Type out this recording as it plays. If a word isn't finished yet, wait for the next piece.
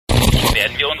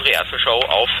wir unsere erste Show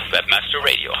auf Webmaster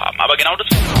Radio haben. Aber genau das...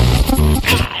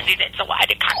 Sie sind so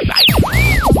eine Kackseite.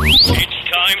 It's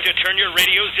time to turn your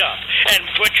radios up and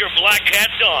put your black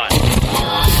hats on.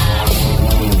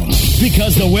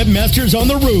 Because the webmasters on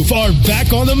the roof are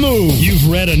back on the move. You've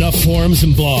read enough forums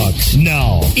and blogs.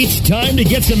 Now, it's time to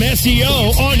get some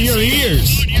SEO on your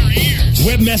ears.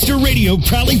 Webmaster Radio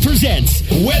proudly presents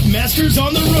Webmasters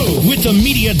on the Roof with the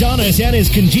media Adonis and his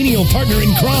congenial partner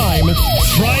in crime,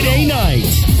 Friday Night.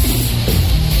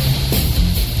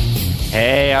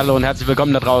 Hey, hallo und herzlich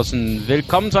willkommen da draußen.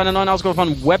 Willkommen zu einer neuen Ausgabe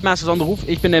von Webmasters on the Roof.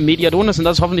 Ich bin der Media Adonis und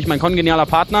das ist hoffentlich mein kongenialer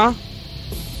Partner.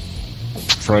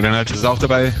 Friday Night ist auch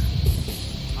dabei.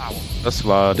 Das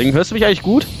war Ding. Hörst du mich eigentlich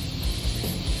gut?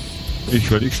 Ich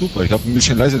höre dich super. Ich habe ein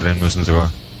bisschen leise drehen müssen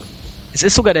sogar. Es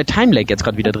ist sogar der Timelag jetzt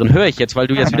gerade wieder drin. Höre ich jetzt, weil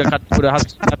du jetzt wieder gerade oder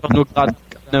hast einfach nur gerade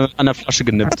an der Flasche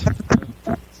genippt.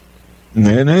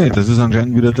 Nee, das ist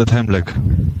anscheinend wieder der Timelag.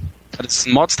 Das ist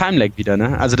ein Mords Timelag wieder,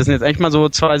 ne? Also das sind jetzt echt mal so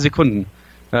 2 Sekunden.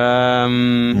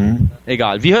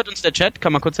 Egal. Wie hört uns der Chat?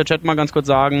 Kann mal kurz der Chat mal ganz kurz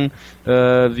sagen,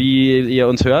 wie ihr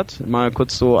uns hört? Mal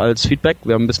kurz so als Feedback.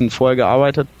 Wir haben ein bisschen vorher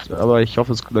gearbeitet, aber ich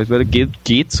hoffe, es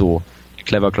geht so. Die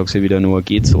Clever Clocks hier wieder nur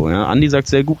geht so. Ja? Andi sagt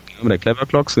sehr gut, aber der Clever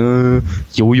Clocks,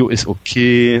 Jojo ist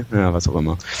okay, ja, was auch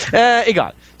immer.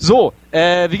 Egal. So,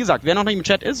 wie gesagt, wer noch nicht im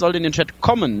Chat ist, sollte in den Chat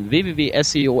kommen.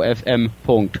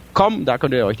 www.seofm.com. Da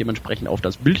könnt ihr euch dementsprechend auf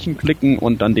das Bildchen klicken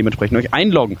und dann dementsprechend euch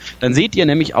einloggen. Dann seht ihr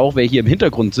nämlich auch, wer hier im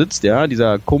Hintergrund sitzt, ja,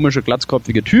 dieser komische,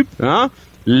 glatzkopfige Typ, ja.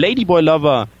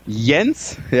 Ladyboy-Lover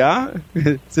Jens, ja,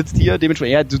 sitzt hier,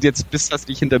 dementsprechend, ja, du jetzt hast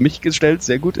dich hinter mich gestellt,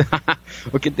 sehr gut.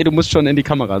 Okay, du musst schon in die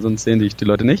Kamera, sonst sehen dich die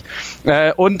Leute nicht.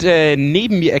 Und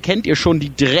neben mir erkennt ihr schon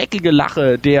die dreckige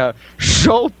Lache der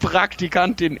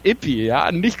Showpraktikantin Ippi,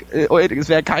 ja, nicht, es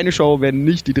wäre keine Show, wenn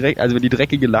nicht die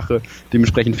dreckige Lache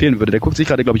dementsprechend fehlen würde. Der guckt sich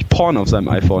gerade, glaube ich, Porn auf seinem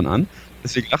iPhone an,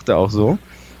 deswegen lacht er auch so.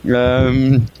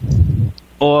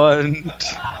 Und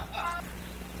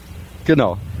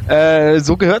genau.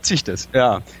 So gehört sich das,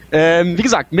 ja. Wie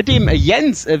gesagt, mit dem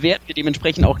Jens werden wir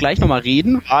dementsprechend auch gleich nochmal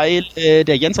reden, weil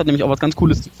der Jens hat nämlich auch was ganz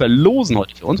Cooles zu verlosen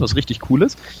heute für uns, was richtig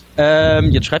Cooles.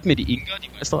 Jetzt schreibt mir die Inga, die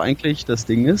weiß doch eigentlich, das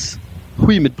Ding ist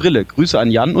Hui mit Brille. Grüße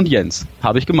an Jan und Jens.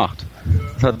 Habe ich gemacht.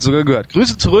 Das hat sogar gehört.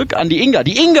 Grüße zurück an die Inga.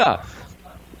 Die Inga!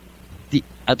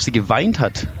 Als sie geweint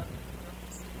hat.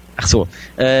 Ach so,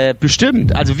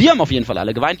 bestimmt. Also wir haben auf jeden Fall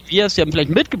alle geweint. Wie ihr es ja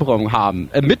vielleicht mitbekommen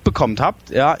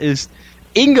habt, ja, ist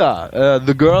Inga,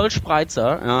 the Girl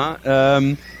Spreitzer, ja,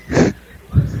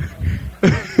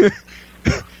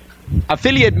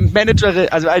 Affiliate Managerin,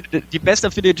 also die beste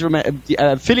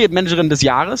Affiliate Managerin des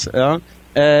Jahres, ja,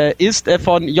 ist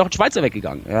von Jochen Schweizer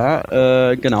weggegangen,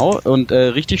 ja, genau, und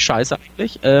richtig scheiße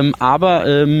eigentlich,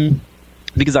 aber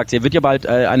wie gesagt, sie wird ja bald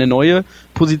eine neue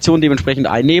Position dementsprechend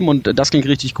einnehmen und das klingt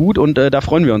richtig gut und da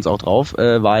freuen wir uns auch drauf,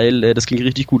 weil das klingt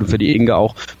richtig gut und für die Inga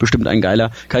auch bestimmt ein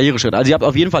geiler Karriereschritt. Also ihr habt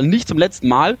auf jeden Fall nicht zum letzten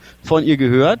Mal von ihr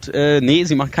gehört. Nee,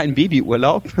 sie macht keinen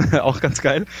Babyurlaub, auch ganz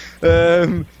geil.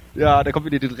 Ja, da kommt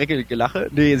wieder die dreckige Lache.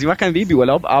 Nee, sie macht keinen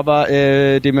Babyurlaub, aber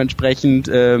dementsprechend,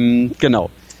 genau.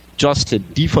 Justin,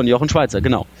 die von Jochen Schweizer,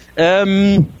 genau.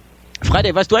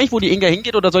 Friday, weißt du eigentlich, wo die Inga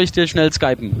hingeht oder soll ich dir schnell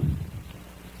skypen?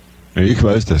 Ich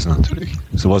weiß das natürlich.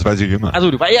 Sowas weiß ich immer.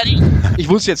 Also, du weißt ja nicht. Ich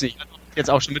wusste jetzt nicht, wenn du jetzt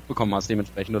auch schon mitbekommen hast,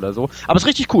 dementsprechend oder so. Aber es ist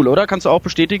richtig cool, oder? Kannst du auch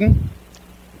bestätigen?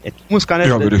 Du musst gar nicht.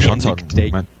 Ja, würde ich schon sagen.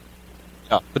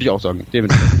 Ja, würde ich auch sagen.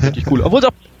 Dementsprechend richtig cool. Obwohl es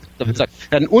auch, er hat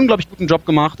einen unglaublich guten Job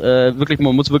gemacht. Wirklich,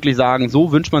 man muss wirklich sagen,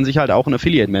 so wünscht man sich halt auch einen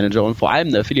Affiliate Manager und vor allem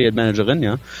eine Affiliate Managerin,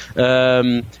 ja.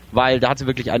 Weil da hat sie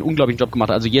wirklich einen unglaublichen Job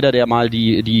gemacht. Also jeder, der mal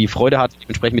die Freude hat,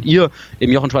 dementsprechend mit ihr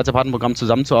im Jochen Schweizer Partnerprogramm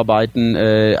zusammenzuarbeiten,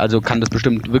 also kann das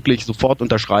bestimmt wirklich sofort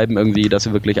unterschreiben irgendwie, dass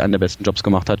sie wirklich einen der besten Jobs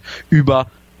gemacht hat.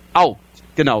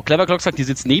 Genau, Clever Clock sagt, die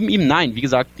sitzt neben ihm. Nein, wie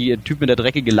gesagt, die Typ mit der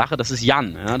dreckigen Lache, das ist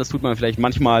Jan. Ja, das tut man vielleicht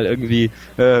manchmal irgendwie,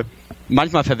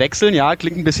 manchmal verwechseln, ja,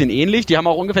 klingt ein bisschen ähnlich. Die haben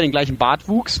auch ungefähr den gleichen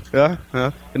Bartwuchs. Ja.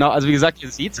 Genau, also wie gesagt,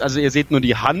 ihr seht nur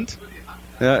die Hand.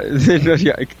 Ja,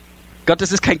 Gott,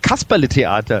 das ist kein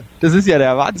Kasperle-Theater. Das ist ja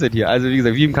der Wahnsinn hier. Also wie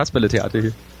gesagt, wie im Kasperle-Theater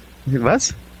hier.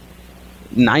 Was?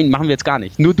 Nein, machen wir jetzt gar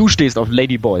nicht. Nur du stehst auf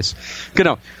Ladyboys.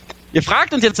 Genau. Ihr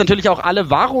fragt uns jetzt natürlich auch alle,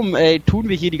 warum tun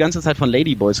wir hier die ganze Zeit von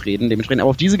Ladyboys reden. Dementsprechend, aber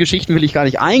auf diese Geschichten will ich gar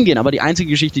nicht eingehen. Aber die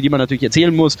einzige Geschichte, die man natürlich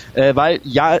erzählen muss, weil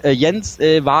Jens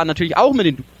war natürlich auch mit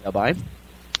den Dubai dabei.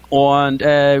 Und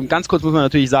ganz kurz muss man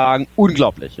natürlich sagen,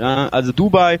 unglaublich. Ja? Also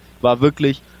Dubai war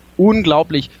wirklich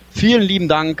unglaublich. Vielen lieben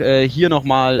Dank hier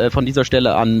nochmal von dieser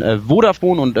Stelle an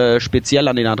Vodafone und speziell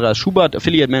an den Andreas Schubert,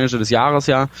 Affiliate Manager des Jahres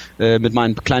mit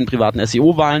meinen kleinen privaten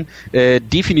SEO-Wahlen.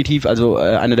 Definitiv also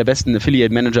einer der besten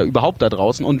Affiliate Manager überhaupt da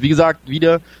draußen. Und wie gesagt,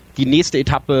 wieder die nächste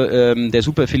Etappe der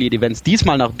Super Affiliate Events,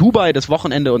 diesmal nach Dubai, das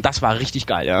Wochenende, und das war richtig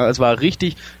geil. Ja, es war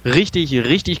richtig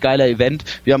geiler Event.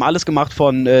 Wir haben alles gemacht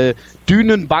von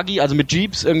Dünen, Buggy, also mit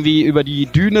Jeeps irgendwie über die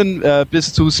Dünen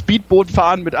bis zu Speedboot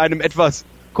fahren mit einem etwas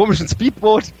komischen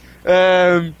Speedboot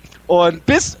und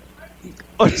bis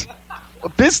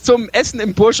zum Essen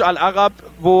im Burj Al Arab,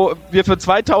 wo wir für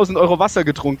 2.000 € Wasser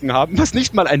getrunken haben, was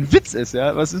nicht mal ein Witz ist,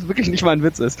 ja, was wirklich nicht mal ein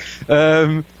Witz ist.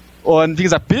 Und wie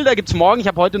gesagt, Bilder gibt's morgen. Ich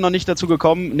habe heute noch nicht dazu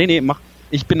gekommen.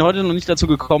 Ich bin heute noch nicht dazu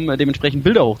gekommen, dementsprechend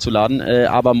Bilder hochzuladen.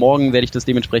 Aber morgen werde ich das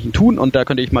dementsprechend tun und da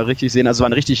könnt ihr mal richtig sehen. Also es war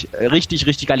eine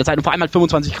richtig geile Zeit und vor allem halt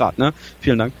 25 Grad, ne?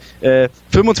 Vielen Dank.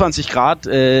 25 Grad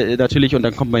natürlich und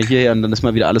dann kommt man hierher und dann ist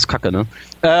mal wieder alles Kacke, ne?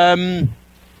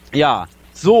 Ja.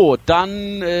 So,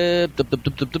 dann ich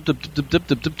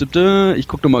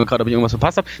gucke nur mal gerade, ob ich irgendwas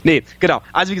verpasst habe. Nee, genau.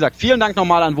 Also wie gesagt, vielen Dank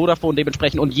nochmal an Vodafone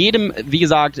dementsprechend und jedem, wie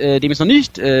gesagt, dem ich es noch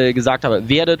nicht gesagt habe,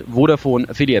 werdet Vodafone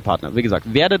Affiliate Partner. Wie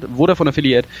gesagt, werdet Vodafone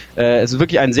Affiliate. Es ist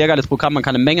wirklich ein sehr geiles Programm, man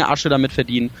kann eine Menge Asche damit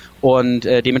verdienen und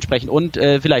dementsprechend und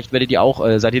vielleicht werdet ihr auch,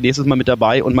 seid ihr nächstes Mal mit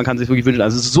dabei und man kann sich wirklich wünschen.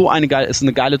 Also es ist es ist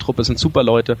eine geile Truppe, es sind super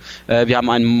Leute. Wir haben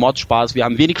einen Mordspaß, wir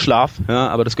haben wenig Schlaf, ja,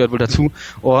 aber das gehört wohl dazu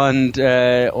und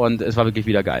es war wirklich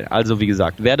wieder geil. Also wie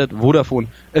gesagt, werdet Vodafone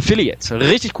Affiliates.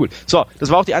 Richtig cool. So, das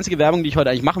war auch die einzige Werbung, die ich heute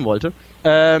eigentlich machen wollte.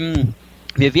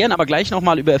 Wir werden aber gleich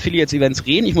nochmal über Affiliates-Events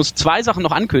reden. Ich muss 2 Sachen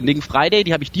noch ankündigen. Friday,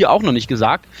 die habe ich dir auch noch nicht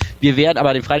gesagt.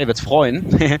 Aber den Friday wird's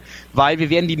freuen, weil wir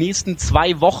werden die nächsten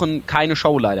 2 Wochen keine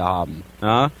Show leider haben.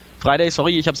 Ja? Friday,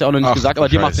 sorry, ich habe es ja auch noch nicht gesagt, aber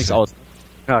dir macht's nichts aus.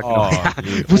 Ja, genau.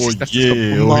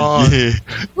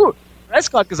 Du hast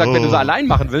gerade gesagt, wenn du so allein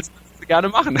machen willst, kannst du gerne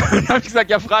machen. Dann habe ich gesagt,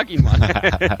 ja, frag ihn mal.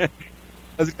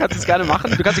 Also du kannst es gerne machen.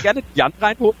 Du kannst dir gerne Jan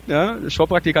reinholen, ja,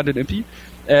 Showpraktikantin Impi.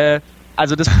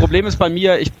 Also das Problem ist bei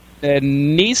mir,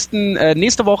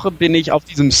 nächste Woche bin ich auf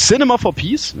diesem Cinema for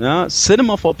Peace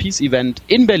Event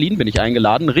in Berlin bin ich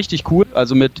eingeladen. Richtig cool.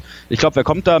 Also ich glaube, wer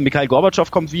kommt da? Mikhail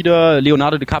Gorbatschow kommt wieder,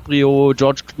 Leonardo DiCaprio,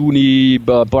 George Clooney,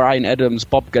 Bryan Adams,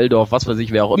 Bob Geldof, was weiß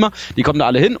ich, wer auch immer. Die kommen da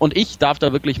alle hin und ich darf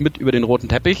da wirklich mit über den roten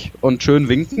Teppich und schön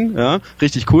winken. Ja,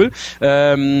 richtig cool.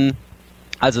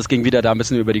 Also es ging wieder da ein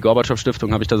bisschen über die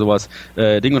Gorbatschow-Stiftung, habe ich da sowas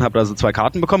und habe da so 2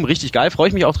 Karten bekommen. Richtig geil, freue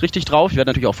ich mich auch richtig drauf. Ich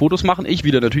werde natürlich auch Fotos machen. Ich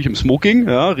wieder natürlich im Smoking,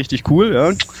 ja, richtig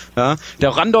cool. Ja. Der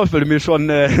Randolph würde mir schon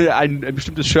ein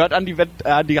bestimmtes Shirt an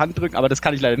die Hand drücken, aber das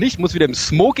kann ich leider nicht. Ich muss wieder im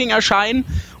Smoking erscheinen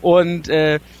und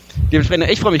dementsprechend,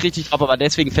 ich freue mich richtig drauf, aber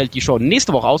deswegen fällt die Show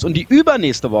nächste Woche aus und die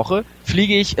übernächste Woche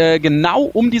fliege ich genau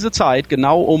um diese Zeit,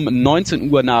 genau um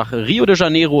 19 Uhr nach Rio de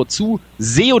Janeiro zu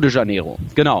Seo de Janeiro.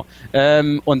 Genau.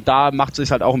 Und da macht es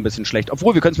sich halt auch ein bisschen schlecht.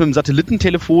 Obwohl, wir können es mit dem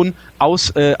Satellitentelefon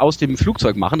aus dem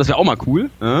Flugzeug machen. Das wäre auch mal cool.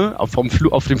 Auf dem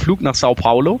Flug nach Sao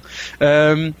Paulo.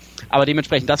 Aber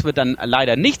dementsprechend, das wird dann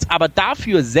leider nichts. Aber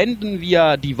dafür senden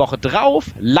wir die Woche drauf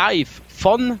live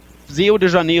von Seo de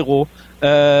Janeiro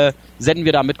senden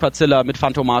wir da mit Quadzilla, mit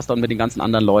Phantomaster und mit den ganzen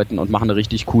anderen Leuten und machen eine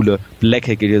richtig coole,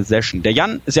 blackhackige Session. Der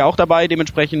Jan ist ja auch dabei,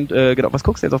 dementsprechend, genau, was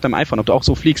guckst du jetzt auf deinem iPhone, ob du auch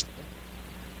so fliegst?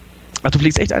 Ach, du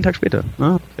fliegst echt einen Tag später?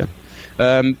 Ah, okay.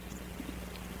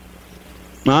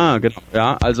 Genau,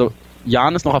 ja, also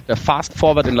Jan ist noch auf der Fast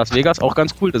Forward in Las Vegas, auch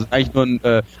ganz cool. Das ist eigentlich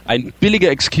nur ein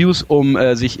billiger Excuse, um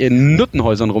sich in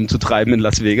Nuttenhäusern rumzutreiben in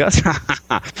Las Vegas.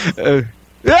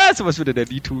 Ja, sowas würde der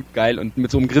nie tun. Geil. Und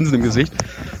mit so einem Grinsen im Gesicht.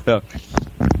 Ja.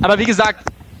 Aber wie gesagt,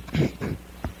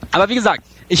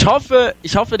 ich hoffe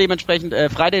dementsprechend,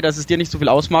 Friday, dass es dir nicht so viel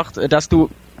ausmacht,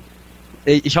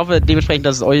 ich hoffe dementsprechend,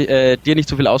 dass es dir nicht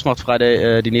so viel ausmacht,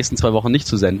 Friday, die nächsten 2 Wochen nicht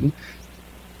zu senden.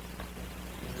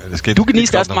 Das geht, du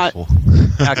genießt erstmal.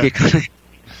 Ja, geht gerade.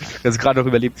 Das ist gerade noch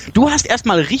überlebt. Du hast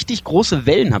erstmal richtig große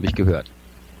Wellen, habe ich gehört.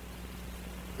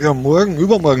 Ja,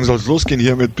 übermorgen soll es losgehen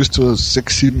hier mit bis zu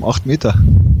 6, 7, 8 Meter.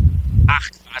 Ach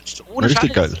Quatsch, ohne Scheiß.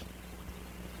 Richtig geil.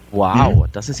 Wow,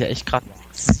 das ist ja echt krass.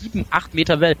 7, 8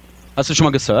 Meter Wellen. Hast du schon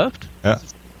mal gesurft? Ja.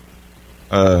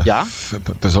 Ja?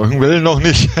 Bei solchen Wellen noch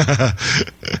nicht.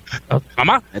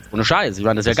 Mama, jetzt ohne Scheiß. Ich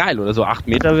meine, das ist ja geil, oder? So 8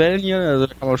 Meter Wellen hier, also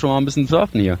da kann man schon mal ein bisschen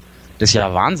surfen hier. Das ist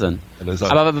ja Wahnsinn.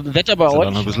 Ja, aber Wetter bei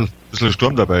euch? Da ist ein bisschen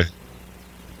Sturm dabei.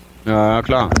 Ja,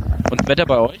 klar. Und Wetter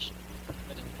bei euch?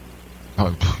 Ja,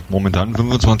 momentan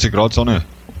 25 Grad Sonne.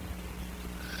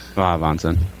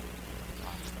 Wahnsinn.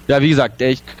 Ja, wie gesagt,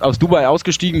 ich aus Dubai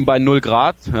ausgestiegen bei 0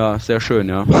 Grad. Ja, sehr schön,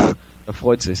 ja. Da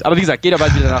freut sich's. Aber wie gesagt, geht er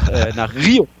bald wieder nach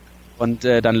Rio. Und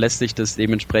dann lässt sich das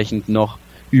dementsprechend noch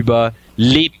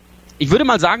überleben. Ich würde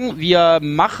mal sagen, wir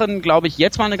machen, glaube ich,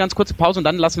 jetzt mal eine ganz kurze Pause und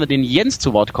dann lassen wir den Jens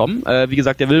zu Wort kommen. Wie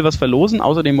gesagt, der will was verlosen.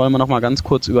 Außerdem wollen wir noch mal ganz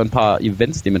kurz über ein paar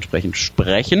Events dementsprechend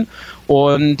sprechen.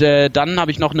 Und dann habe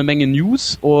ich noch eine Menge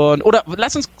News. Oder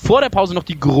lass uns vor der Pause noch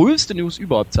die größte News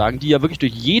überhaupt sagen, die ja wirklich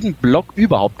durch jeden Blog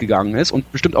überhaupt gegangen ist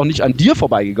und bestimmt auch nicht an dir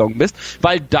vorbeigegangen bist,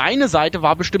 weil deine Seite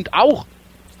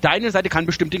kann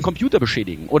bestimmt den Computer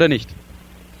beschädigen, oder nicht?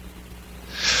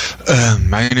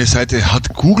 Meine Seite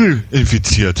hat Google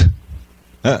infiziert.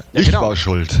 Ja, ich genau. war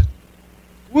schuld.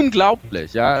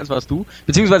 Unglaublich, ja, das warst du.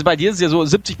 Beziehungsweise bei dir ist es ja so,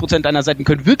 70% deiner Seiten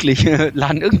können wirklich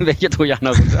laden irgendwelche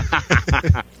Trojaner runter.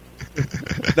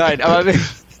 Nein, aber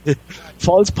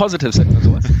false positives sind wir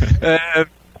sowas.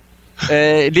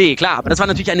 Nee, klar, aber das war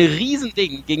natürlich ein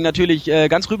Riesending. Ging natürlich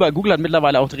ganz rüber. Google hat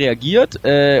mittlerweile auch reagiert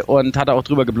und hat auch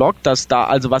drüber geblockt, dass da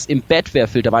also was im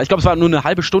Badware-Filter war. Ich glaube, es war nur eine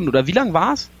halbe Stunde, oder wie lang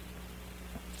war es?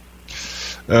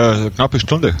 Knappe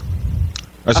Stunde.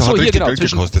 Also hat richtig Geld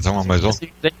gekostet, sagen wir mal so.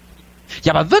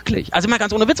 Ja, aber wirklich, also mal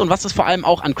ganz ohne Witz. Und was das vor allem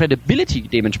auch an Credibility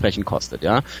dementsprechend kostet,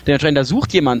 ja. Dementsprechend, da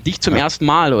sucht jemand dich zum ersten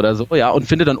Mal oder so, ja, und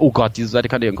findet dann, oh Gott, diese Seite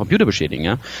kann dir den Computer beschädigen,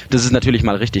 ja. Das ist natürlich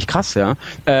mal richtig krass, ja.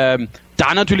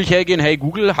 Da natürlich hergehen, hey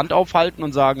Google, Hand aufhalten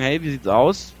und sagen, hey, wie sieht's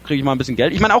aus? Kriege ich mal ein bisschen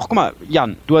Geld? Ich meine auch, guck mal,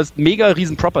 Jan, du hast mega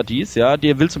riesen Properties, ja,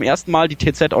 dir will zum ersten Mal die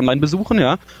TZ online besuchen,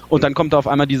 ja, und dann kommt da auf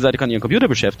einmal, diese Seite kann ihren Computer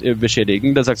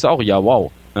beschädigen, da sagst du auch, ja,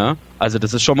 wow, ja, also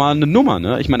das ist schon mal eine Nummer,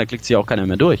 ne, ich meine, da klickt sich ja auch keiner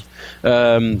mehr durch.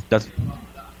 Ja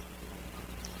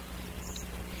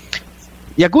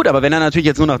gut, aber wenn er natürlich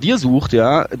jetzt nur nach dir sucht,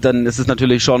 ja, dann ist es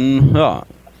natürlich schon, ja,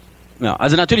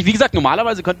 also natürlich, wie gesagt,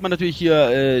 normalerweise könnte man natürlich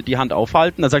hier die Hand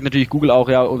aufhalten. Da sagt natürlich Google auch,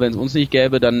 ja, wenn es uns nicht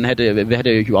gäbe, dann hätte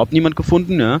überhaupt niemand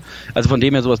gefunden. Ja? Also von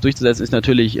dem her sowas durchzusetzen ist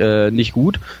natürlich nicht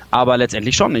gut, aber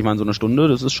letztendlich schon. Ich meine, so eine Stunde,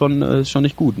 das ist schon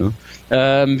nicht gut. Ne?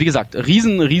 Wie gesagt,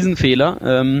 riesen Fehler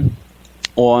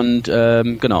und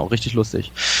genau, richtig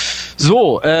lustig.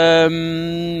 So,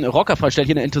 Rockerfrei stellt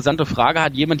hier eine interessante Frage.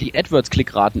 Hat jemand die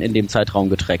AdWords-Klickraten in dem Zeitraum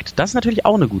getrackt? Das ist natürlich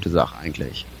auch eine gute Sache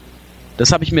eigentlich.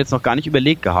 Das habe ich mir jetzt noch gar nicht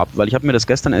überlegt gehabt, weil ich habe mir das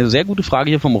gestern, eine sehr gute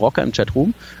Frage hier vom Rocker im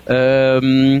Chatroom,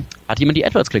 hat jemand die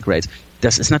AdWords-Click-Rates?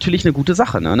 Das ist natürlich eine gute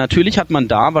Sache. Ne? Natürlich hat man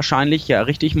da wahrscheinlich ja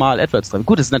richtig mal AdWords drin.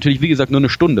 Gut, das ist natürlich, wie gesagt, nur eine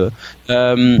Stunde.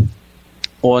 Im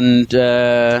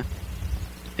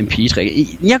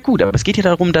PI-Träger. Ja gut, aber es geht ja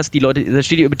darum, dass die Leute, da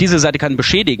steht hier, über diese Seite kann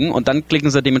beschädigen und dann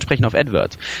klicken sie dementsprechend auf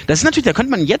AdWords. Das ist natürlich, da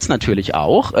könnte man jetzt natürlich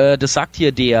auch, das sagt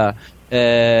hier der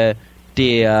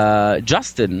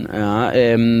Justin, ja,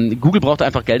 Google brauchte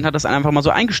einfach Geld und hat das einfach mal so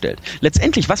eingestellt.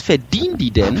 Letztendlich, was verdienen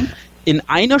die denn in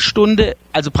einer Stunde,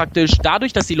 also praktisch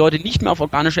dadurch, dass die Leute nicht mehr auf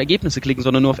organische Ergebnisse klicken,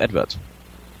 sondern nur auf AdWords?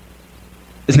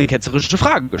 Ist eine ketzerische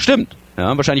Frage, stimmt.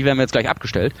 Ja, wahrscheinlich werden wir jetzt gleich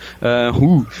abgestellt.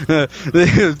 Dumm!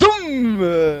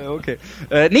 Okay.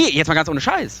 Nee, jetzt mal ganz ohne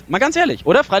Scheiß. Mal ganz ehrlich,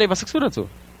 oder? Friday, was sagst du dazu?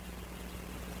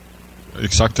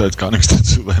 Ich sag da jetzt gar nichts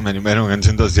dazu, weil meine Meinungen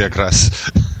sind da sehr krass.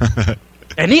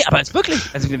 Nee, aber es ist wirklich,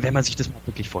 also wenn man sich das mal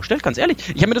wirklich vorstellt, ganz ehrlich,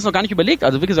 ich habe mir das noch gar nicht überlegt,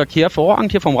 also wie gesagt, hier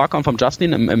hervorragend, hier vom Raka und vom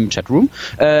Justin im Chatroom,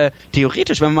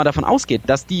 theoretisch, wenn man mal davon ausgeht,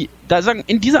 dass die, da sagen,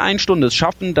 in dieser einen Stunde es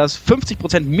schaffen, dass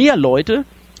 50% mehr Leute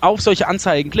auf solche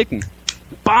Anzeigen klicken.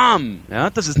 Bam! Ja,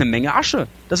 das ist eine Menge Asche.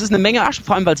 Das ist eine Menge Asche,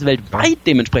 vor allem, weil es weltweit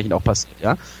dementsprechend auch passiert,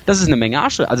 ja. Das ist eine Menge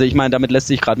Asche. Also ich meine, damit lässt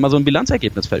sich gerade mal so ein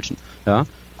Bilanzergebnis fälschen, ja.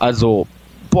 Also,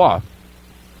 boah.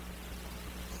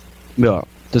 Ja.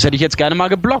 Das hätte ich jetzt gerne mal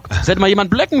geblockt. Das hätte mal jemand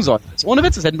blocken sollen. Ohne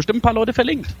Witz, das hätten bestimmt ein paar Leute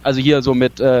verlinkt. Also hier so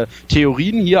mit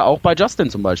Theorien, hier auch bei Justin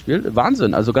zum Beispiel.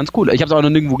 Wahnsinn, also ganz cool. Ich habe es auch noch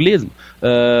nirgendwo gelesen.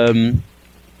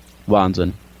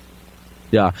 Wahnsinn.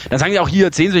 Ja, dann sagen die auch hier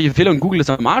 10 solche Fehler und Google ist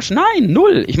am Arsch. Nein,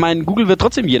 0. Ich meine, Google wird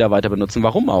trotzdem jeder weiter benutzen.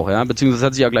 Warum auch, ja? Beziehungsweise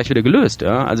hat sich ja gleich wieder gelöst,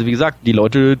 ja? Also wie gesagt, die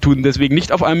Leute tun deswegen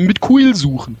nicht auf einem mit Quill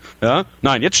suchen, ja?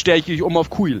 Nein, jetzt stärke ich um auf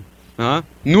Quill, ja?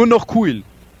 Nur noch Quill,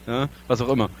 ja? Was auch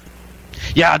immer.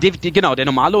 Ja, genau, der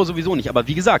Normalo sowieso nicht, aber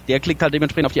wie gesagt, der klickt halt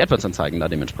dementsprechend auf die AdWords-Anzeigen da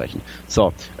dementsprechend.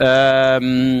 So,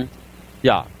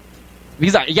 ja. Wie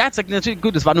gesagt, ja, jetzt sagt natürlich,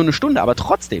 gut, es war nur eine Stunde, aber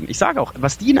trotzdem, ich sage auch,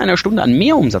 was die in einer Stunde an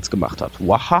Mehrumsatz gemacht hat,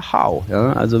 wow,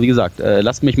 ja, also wie gesagt,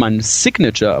 lasst mich meinen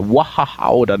Signature,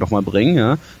 wow, da nochmal bringen,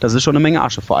 ja, das ist schon eine Menge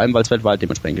Asche, vor allem, weil es weltweit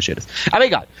dementsprechend geschehen ist. Aber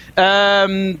egal,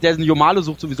 der Jomalo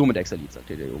sucht sowieso mit Exalit, sagt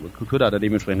der Joghurt, da hat er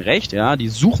dementsprechend recht, ja, die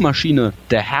Suchmaschine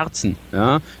der Herzen,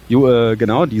 ja,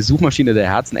 genau, die Suchmaschine der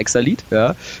Herzen, Exalit,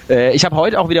 ja, ich habe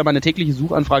heute auch wieder meine tägliche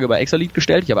Suchanfrage bei Exalit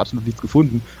gestellt, ich habe absolut nichts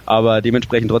gefunden, aber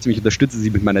dementsprechend trotzdem, ich unterstütze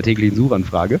sie mit meiner täglichen Suche,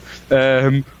 Suchanfrage.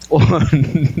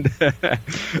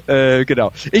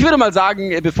 Genau. Ich würde mal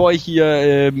sagen, bevor ich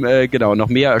hier noch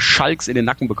mehr Schalks in den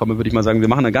Nacken bekomme, würde ich mal sagen, wir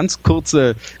machen eine ganz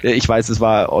kurze, ich weiß, es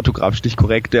war orthografisch nicht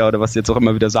korrekt, oder was du jetzt auch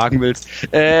immer wieder sagen willst.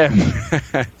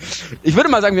 Ich würde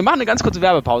mal sagen, wir machen eine ganz kurze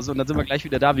Werbepause und dann sind wir gleich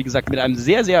wieder da, wie gesagt, mit einem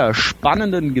sehr, sehr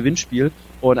spannenden Gewinnspiel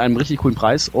und einem richtig coolen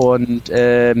Preis und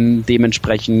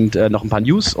dementsprechend noch ein paar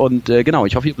News und genau,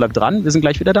 ich hoffe, ihr bleibt dran. Wir sind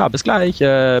gleich wieder da. Bis gleich.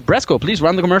 Brasco, please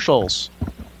run the commercials.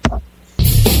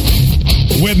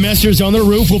 Webmasters on the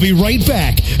Roof will be right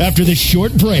back after this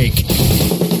short break.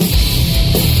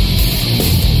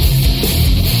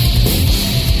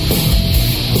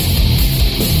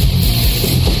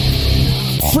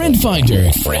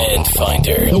 FriendFinder,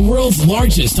 the world's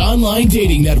largest online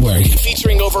dating network,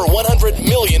 featuring over 100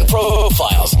 million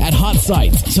profiles at hot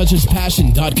sites such as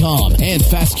Passion.com and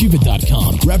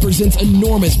FastCupid.com, represents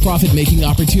enormous profit-making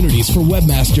opportunities for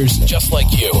webmasters just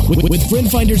like you. With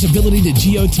FriendFinder's ability to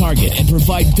geo-target and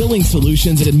provide billing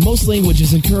solutions in most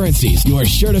languages and currencies, you are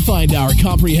sure to find our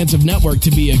comprehensive network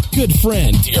to be a good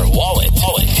friend to your wallet.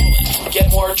 Get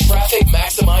more traffic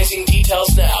maximizing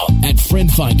details now at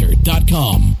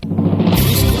FriendFinder.com.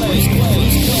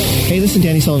 Hey, this is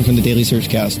Danny Sullivan from the Daily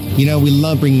Searchcast. You know, we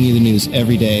love bringing you the news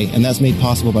every day, and that's made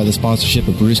possible by the sponsorship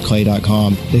of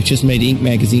BruceClay.com. They've just made Inc.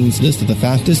 magazine's list of the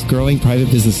fastest growing private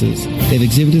businesses. They've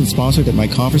exhibited and sponsored at my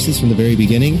conferences from the very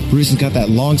beginning. Bruce has got that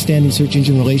long-standing search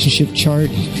engine relationship chart.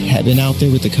 Had been out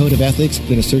there with the code of ethics,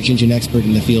 been a search engine expert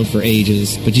in the field for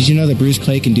ages. But did you know that Bruce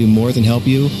Clay can do more than help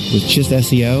you with just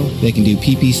SEO? They can do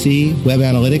PPC, web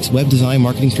analytics, web design,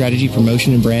 marketing strategy,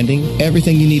 promotion, and branding.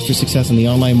 Everything you need for success in the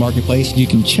online marketplace, you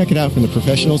can check it out from the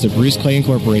professionals at Bruce Clay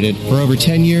Incorporated. For over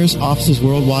 10 years, offices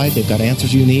worldwide, they've got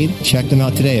answers you need. Check them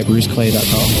out today at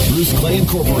BruceClay.com. Bruce Clay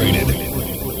Incorporated.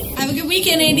 Have a good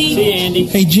weekend, Andy. See you, Andy.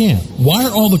 Hey, Jan, why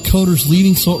are all the coders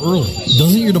leaving so early?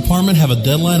 Doesn't your department have a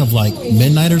deadline of like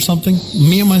midnight or something?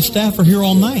 Me and my staff are here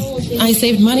all night. I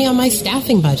saved money on my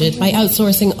staffing budget by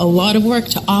outsourcing a lot of work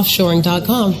to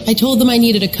offshoring.com. I told them I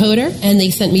needed a coder, and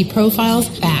they sent me profiles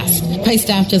fast. My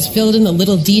staff just filled in the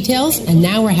little details, and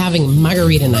now we're having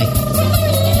margarita night.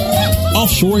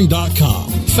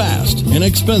 Offshoring.com. Fast,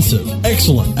 inexpensive,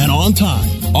 excellent, and on time.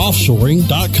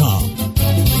 Offshoring.com.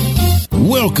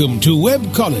 Welcome to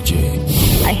Webcology.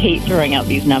 I hate throwing out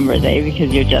these numbers,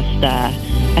 because you're just, I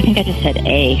think I just said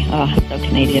A. Oh, so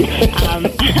Canadian.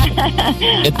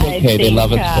 It's okay, they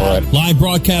love us for it. Live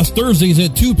broadcast Thursdays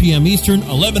at 2 p.m. Eastern,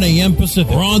 11 a.m.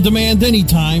 Pacific. Or on demand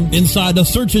anytime inside the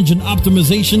Search Engine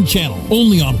Optimization channel.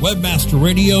 Only on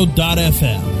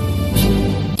WebmasterRadio.fm.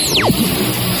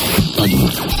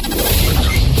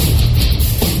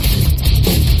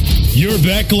 You're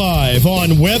back live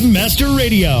on Webmaster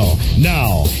Radio.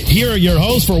 Now, here are your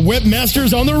hosts for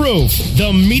Webmasters on the Roof,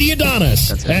 the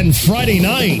Mediadonis, and Friday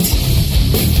Night.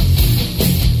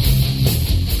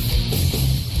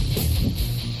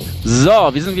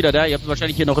 So, wir sind wieder da. Ihr habt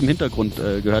wahrscheinlich hier noch im Hintergrund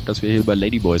gehört, dass wir hier über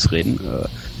Ladyboys reden.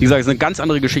 Wie gesagt, es ist eine ganz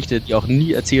andere Geschichte, die auch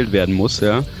nie erzählt werden muss.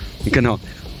 Ja, genau.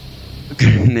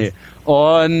 Nee.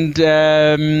 Und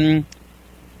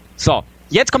so.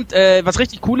 Jetzt kommt was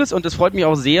richtig Cooles und es freut mich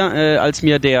auch sehr, als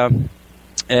mir der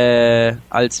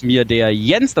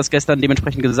Jens das gestern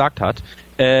dementsprechend gesagt hat.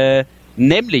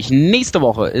 Nämlich nächste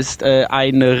Woche ist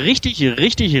ein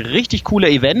richtig cooler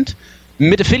Event.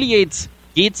 Mit Affiliates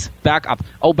geht's bergab.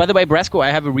 Oh, by the way, Brasco,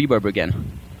 I have a reverb again.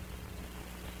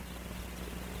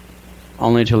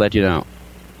 Only to let you know.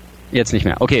 Jetzt nicht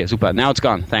mehr. Okay, super. Now it's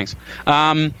gone. Thanks.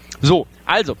 So,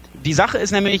 also, die Sache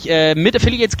ist nämlich, mit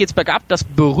Affiliates geht's bergab. Das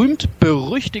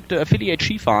berühmt-berüchtigte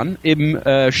Affiliate-Skifahren im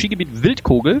Skigebiet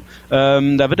Wildkogel. Da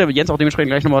wird der Jens auch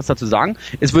dementsprechend gleich noch was dazu sagen.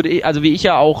 Es würde, also wie ich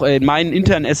ja auch in meinen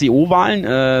internen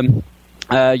SEO-Wahlen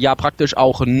ja praktisch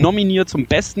auch nominiert zum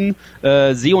besten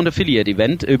SEO und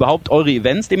Affiliate-Event. Überhaupt eure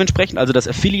Events dementsprechend. Also das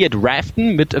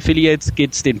Affiliate-Raften, mit Affiliates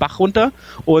geht's den Bach runter.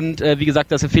 Und wie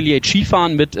gesagt, das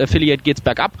Affiliate-Skifahren, mit Affiliate geht's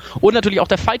bergab. Und natürlich auch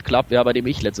der Fight Club, ja, bei dem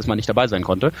ich letztes Mal nicht dabei sein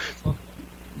konnte.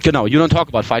 Genau, you don't talk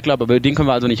about Fight Club, aber über den können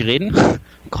wir also nicht reden. Oh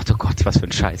Gott, was für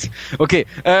ein Scheiß. Okay,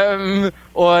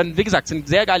 und wie gesagt, sind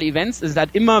sehr geile Events. Es ist halt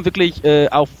immer wirklich,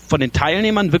 auch von den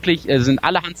Teilnehmern wirklich, sind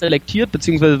alle handselektiert,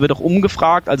 beziehungsweise wird auch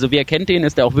umgefragt. Also wer kennt den,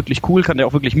 ist der auch wirklich cool, kann der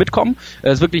auch wirklich mitkommen.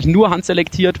 Ist wirklich nur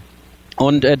handselektiert.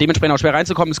 Und dementsprechend auch schwer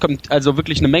reinzukommen. Es kommt also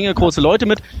wirklich eine Menge große Leute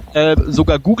mit.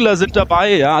 Sogar Googler sind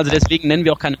dabei, ja, also deswegen nennen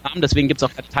wir auch keine Namen, deswegen gibt es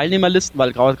auch keine Teilnehmerlisten,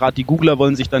 weil gerade die Googler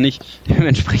wollen sich da nicht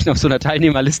dementsprechend auf so einer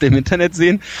Teilnehmerliste im Internet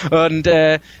sehen. Und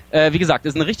wie gesagt,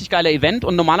 ist ein richtig geiler Event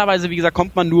und normalerweise, wie gesagt,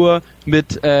 kommt man nur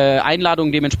mit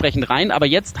Einladungen dementsprechend rein. Aber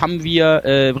jetzt haben wir,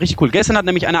 richtig cool, gestern hat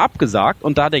nämlich einer abgesagt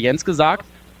und da hat der Jens gesagt,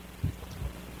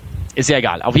 ist ja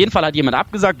egal. Auf jeden Fall hat jemand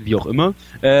abgesagt, wie auch immer.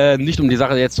 Nicht um die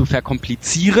Sache jetzt zu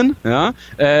verkomplizieren. Ja?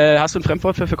 Hast du ein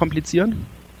Fremdwort für verkomplizieren?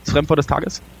 Das Fremdwort des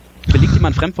Tages? Belegt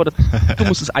jemand ein Fremdwort des Tages? Du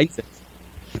musst es einsetzen.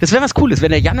 Das wäre was Cooles,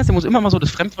 wenn der Jannis, der muss immer mal so das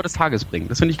Fremdwort des Tages bringen.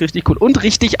 Das finde ich richtig cool. Und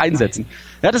richtig einsetzen.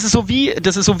 Ja, das ist so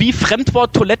wie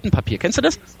Fremdwort Toilettenpapier. Kennst du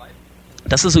das?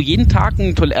 Das ist so jeden Tag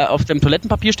auf dem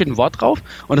Toilettenpapier steht ein Wort drauf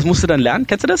und das musst du dann lernen.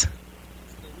 Kennst du das?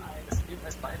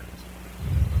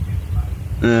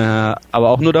 Aber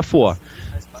auch nur davor.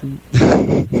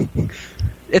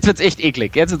 Jetzt wird's echt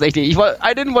eklig. I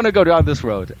didn't want to go down this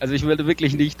road. Also ich wollte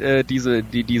wirklich nicht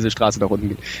diese Straße nach unten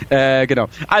gehen. Genau.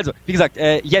 Also, wie gesagt,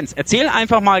 Jens, erzähl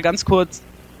einfach mal ganz kurz.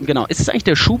 Genau. Ist es eigentlich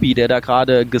der Schubi, der da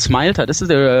gerade gesmiled hat? Ist es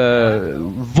der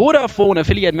Vodafone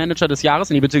Affiliate Manager des Jahres?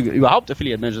 Nee, beziehungsweise überhaupt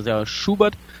Affiliate Manager des Jahres,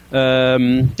 Schubert.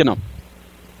 Genau.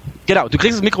 Genau. Du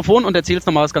kriegst das Mikrofon und erzählst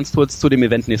nochmal was ganz kurz zu dem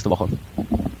Event nächste Woche.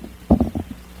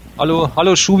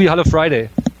 Hallo Schubi, hallo Friday.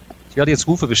 Ich werde jetzt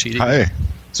Rufe beschädigen. Hi.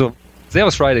 So,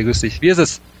 servus Friday, grüß dich. Wie ist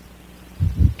es?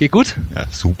 Geht gut? Ja,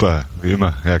 super, wie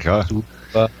immer, ja klar.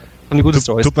 Super. Und eine gute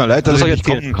Story. Tut mir leid, dass ich nicht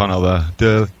kommen kann, aber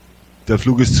der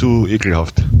Flug ist zu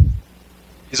ekelhaft.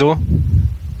 Wieso?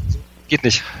 Geht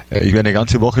nicht. Ich wäre eine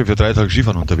ganze Woche für 3 Tage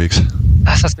Skifahren unterwegs.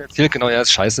 Das hast du mir erzählt, genau, ja,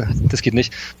 ist scheiße. Das geht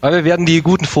nicht. Weil wir werden die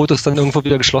guten Fotos dann irgendwo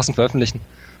wieder geschlossen veröffentlichen.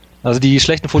 Also die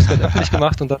schlechten Fotos werden öffentlich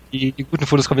gemacht und dann die guten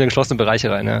Fotos kommen wieder in geschlossene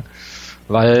Bereiche rein, ja.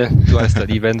 Weil, du weißt ja,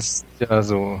 die Events ja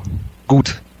so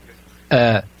gut.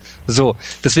 So,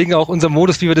 deswegen auch unser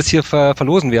Modus, wie wir das hier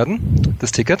verlosen werden,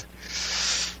 das Ticket.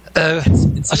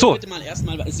 Achso.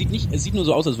 Es sieht nur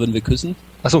so aus, als würden wir küssen.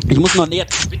 Achso. Ich muss noch näher.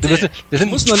 Ich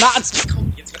muss nur nah ans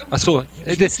Mikrofon. Achso.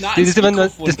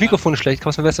 Das Mikrofon ist schlecht.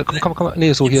 Kommst du besser? Komm.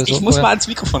 Nee, so hier. Ich muss mal ans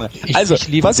Mikrofon. Also,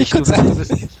 was ich kurz sagen.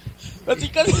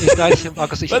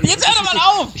 Markus, jetzt hör doch mal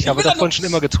auf! Ich habe davon schon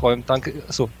immer geträumt. Danke.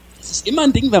 Achso. Das ist immer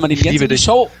ein Ding, wenn man den jetzt in die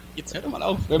Show... Jetzt hör doch mal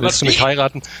auf. Willst du mich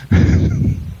heiraten?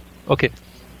 Okay.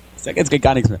 Ich sag jetzt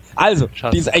gar nichts mehr. Also, du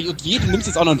nimmst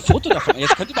jetzt auch noch ein Foto davon.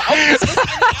 Jetzt könnt ihr mal auf, das ist eine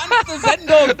ernste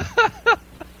Sendung!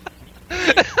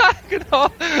 Genau.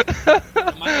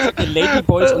 Der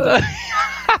Ladyboys und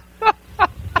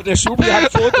der Schubi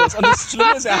hat Fotos. Und das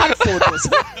Schlimme ist, er hat Fotos.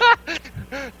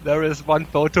 There is one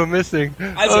photo missing.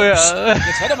 Also, jetzt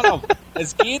hört doch mal auf.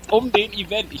 Es geht um den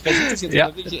Event. Ich versuche das jetzt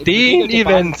wirklich den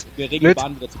Event mit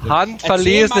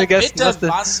handverlesenen Gästen. Bitte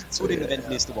was zu dem Event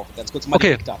nächste Woche. Ganz kurz mal die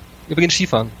Eckdaten. Wir beginnen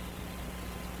Skifahren.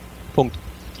 Punkt.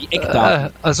 Die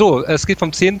Eckdaten. Also, es geht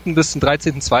vom 10. bis zum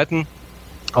 13.2.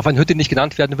 auf eine Hütte, die nicht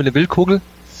genannt werden will, eine Wildkugel.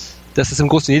 Das ist im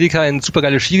Großvenedica ein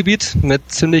supergeiles Skigebiet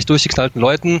mit ziemlich durchgeknallten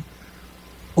Leuten.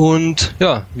 Und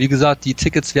ja, wie gesagt, die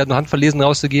Tickets werden nur handverlesen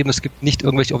rausgegeben. Es gibt nicht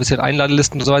irgendwelche offiziellen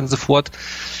Einladelisten und so weiter und so fort,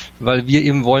 weil wir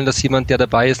eben wollen, dass jemand, der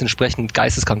dabei ist, entsprechend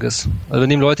geisteskrank ist. Also wir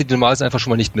nehmen Leute, die normal sind, einfach schon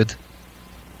mal nicht mit.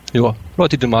 Ja,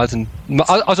 Leute, die normal sind.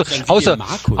 Außer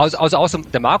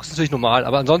der Markus ist natürlich normal,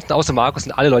 aber ansonsten außer Markus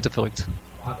sind alle Leute verrückt.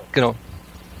 Genau.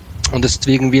 Und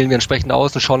deswegen wählen wir entsprechend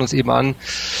aus und schauen uns eben an,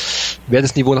 wer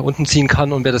das Niveau nach unten ziehen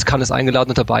kann und wer das kann, ist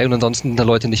eingeladen und dabei und ansonsten sind da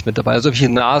Leute nicht mit dabei. Also solche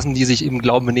Nasen, die sich eben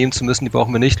glauben, benehmen zu müssen, die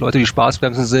brauchen wir nicht. Leute, die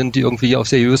Spaßbremsen sind, die irgendwie auf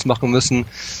seriös machen müssen,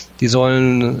 die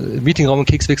sollen im Meetingraum und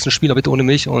Kekswichsen spielen, aber bitte ohne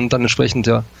mich und dann entsprechend,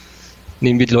 ja,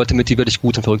 nehmen wir die Leute mit, die wirklich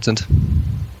gut und verrückt sind.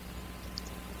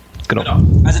 Genau.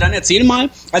 Also dann erzähl mal,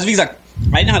 also wie gesagt,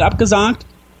 einer hat abgesagt,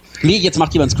 nee, jetzt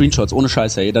macht jemand Screenshots, ohne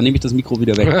Scheiße, ey, dann nehme ich das Mikro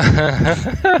wieder weg.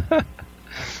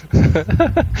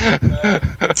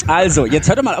 Also, jetzt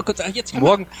hört doch mal kurz.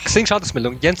 Morgen, Xing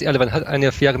Schadensmeldung. Jens Erlemann hat eine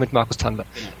Affäre mit Markus Tandler.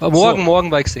 Morgen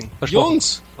bei Xing.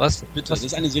 Jungs! Was? Bitte, das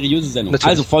ist eine seriöse Sendung. Natürlich.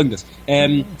 Also, Folgendes.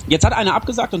 Jetzt hat einer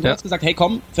abgesagt und du hast gesagt, hey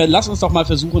komm, lass uns doch mal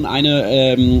versuchen,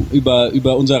 eine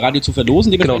über unser Radio zu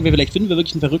verlosen. Dementsprechend vielleicht finden wir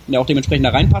wirklich einen Verrückten, der auch dementsprechend da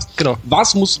reinpasst. Genau.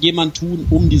 Was muss jemand tun,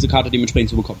 um diese Karte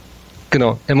dementsprechend zu bekommen?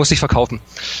 Genau, er muss sich verkaufen.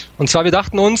 Und zwar, wir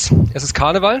dachten uns, es ist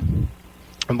Karneval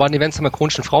und bei den Events haben wir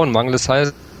chronischen Frauenmangel. Das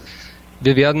heißt,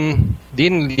 wir werden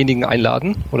denjenigen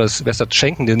einladen, oder es besser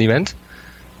schenken, den Event,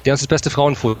 der uns das beste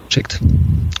Frauenfoto schickt.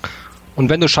 Und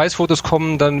wenn durch Scheißfotos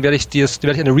kommen, dann werde ich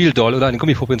eine Real Doll oder eine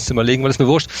Gummipuppe ins Zimmer legen, weil es mir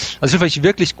wurscht. Also ich will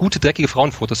wirklich gute, dreckige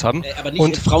Frauenfotos haben. Aber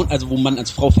nicht Frauen, also wo man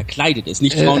als Frau verkleidet ist,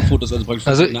 nicht Frauenfotos, also praktisch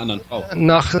von einer anderen Frau.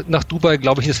 Nach Dubai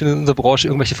glaube ich nicht, dass wir in unserer Branche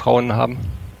irgendwelche Frauen haben.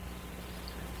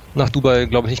 Nach Dubai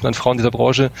glaube ich nicht mehr an Frauen dieser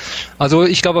Branche. Also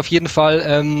ich glaube auf jeden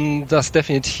Fall, dass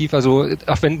definitiv, also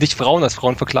auch wenn nicht Frauen als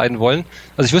Frauen verkleiden wollen.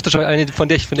 Also ich wüsste schon eine, von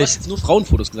der ich finde. Du hast jetzt nur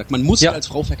Frauenfotos gesagt. Man muss sich als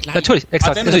Frau verkleiden. Natürlich,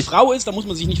 exakt. Aber wenn man eine Frau ist, dann muss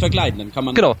man sich nicht verkleiden. Dann kann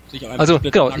man sich auch einfach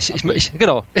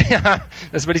genau. Ja,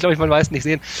 das würde ich glaube ich mal meisten nicht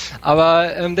sehen. Aber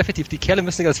definitiv, die Kerle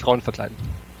müssen sich als Frauen verkleiden.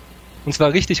 Und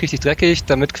zwar richtig, richtig dreckig,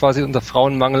 damit quasi unser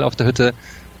Frauenmangel auf der Hütte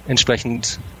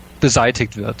entsprechend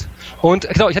beseitigt wird. Und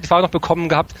genau, ich hatte die Frage noch bekommen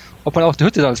gehabt, ob man auf der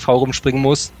Hütte dann als Frau rumspringen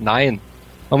muss. Nein,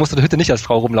 man muss auf der Hütte nicht als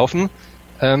Frau rumlaufen.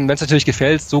 Wenn es natürlich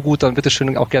gefällt, so gut, dann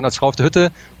bitteschön auch gerne als Frau auf der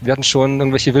Hütte. Wir hatten schon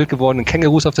irgendwelche wild gewordenen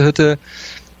Kängurus auf der Hütte.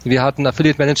 Wir hatten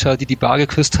Affiliate-Manager, die Bar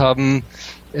geküsst haben,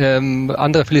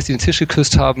 andere Affiliates, die den Tisch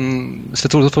geküsst haben. Es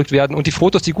wird so verrückt werden. Und die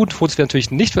Fotos, die guten Fotos werden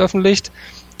natürlich nicht veröffentlicht.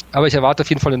 Aber ich erwarte auf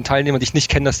jeden Fall den Teilnehmern, die ich nicht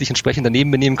kenne, dass sie sich entsprechend daneben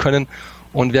benehmen können.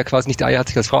 Und wer quasi nicht die Eier hat,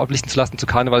 sich als Frau ablichten zu lassen zur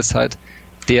Karnevalszeit,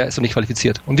 der ist noch nicht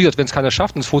qualifiziert. Und wie gesagt, wenn es keiner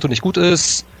schafft und das Foto nicht gut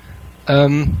ist,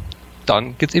 dann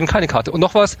gibt's eben keine Karte. Und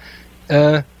noch was,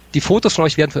 die Fotos von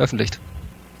euch werden veröffentlicht.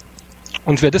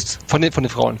 Und wer das? Von den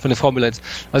Frauen, von den Frauenbillets.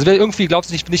 Also wer irgendwie glaubt,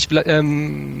 sich nicht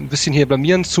ein bisschen hier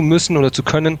blamieren zu müssen oder zu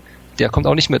können, der kommt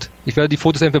auch nicht mit. Ich werde die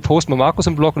Fotos entweder posten bei Markus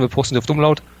im Blog und wir posten die auf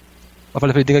Dummlaut. Auf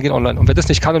alle Fälle, die Dinger gehen online. Und wer das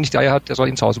nicht kann und nicht die Eier hat, der soll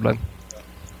eben zu Hause bleiben.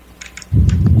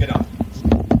 Genau.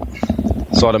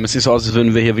 So, damit sieht es so aus, als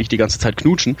würden wir hier wirklich die ganze Zeit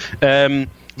knutschen.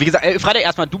 Wie gesagt, Freitag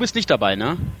erstmal, du bist nicht dabei,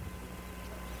 ne?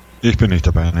 Ich bin nicht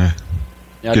dabei, ne.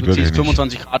 Ja, geht du ziehst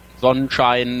 25 nicht. Grad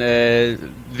Sonnenschein,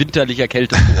 winterlicher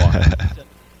Kälte vor.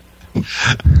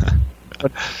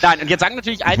 Nein, und jetzt sagen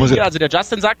natürlich einige, also der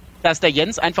Justin sagt, dass der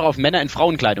Jens einfach auf Männer in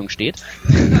Frauenkleidung steht.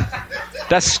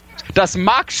 Das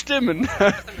mag stimmen. Das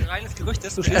ist ein reines Gerücht,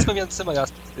 du schläfst bei mir im Zimmer,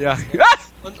 Jasper. Ja.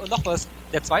 Und noch was,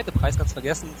 der zweite Preis, ganz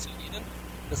vergessen zu erwähnen,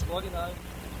 das Original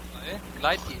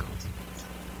Gleitgel.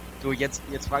 So, jetzt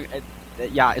fragen,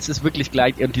 ja, es ist wirklich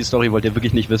gleich, und die Story wollt ihr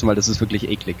wirklich nicht wissen, weil das ist wirklich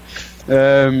eklig.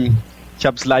 Ich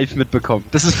hab's live mitbekommen.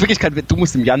 Das ist wirklich kein, du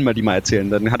musst dem Jan mal die mal erzählen,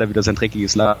 dann hat er wieder sein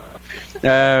dreckiges Lachen.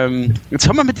 Jetzt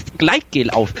hör mal mit dem Gleitgel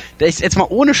auf. Der ist jetzt mal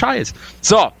ohne Scheiß.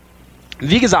 So.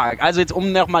 Wie gesagt, also jetzt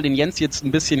um nochmal den Jens jetzt ein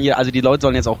bisschen hier, also die Leute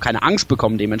sollen jetzt auch keine Angst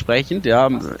bekommen dementsprechend, ja.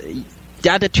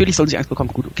 Ja, natürlich sollen sie Angst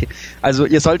bekommen, gut, okay. Also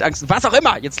ihr sollt Angst, was auch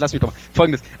immer, jetzt lass mich doch mal.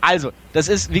 Folgendes, also, das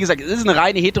ist, wie gesagt, es ist eine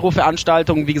reine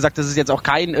Hetero-Veranstaltung, wie gesagt, das ist jetzt auch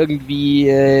kein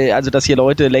irgendwie, also dass hier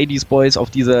Leute, Ladies, Boys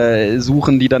auf dieser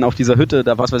suchen, die dann auf dieser Hütte,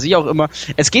 da was weiß ich auch immer.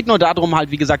 Es geht nur darum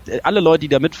halt, wie gesagt, alle Leute, die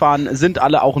da mitfahren, sind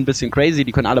alle auch ein bisschen crazy,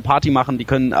 die können alle Party machen, die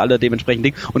können alle dementsprechend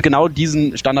Ding und genau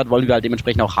diesen Standard wollen wir halt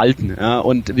dementsprechend auch halten, ja.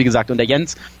 Und wie gesagt, und der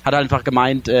Jens hat halt einfach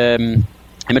gemeint,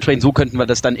 dementsprechend so könnten wir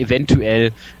das dann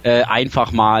eventuell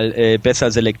einfach mal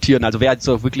besser selektieren. Also wer jetzt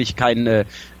so wirklich keine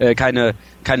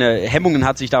Hemmungen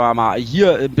hat, sich da mal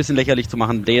hier ein bisschen lächerlich zu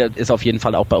machen, der ist auf jeden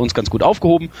Fall auch bei uns ganz gut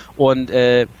aufgehoben und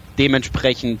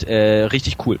dementsprechend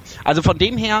richtig cool. Also von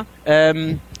dem her,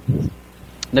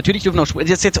 natürlich dürfen auch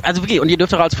jetzt, also wirklich, und ihr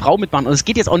dürft auch als Frau mitmachen. Und es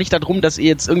geht jetzt auch nicht darum, dass ihr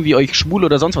jetzt irgendwie euch schwul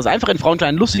oder sonst was, einfach in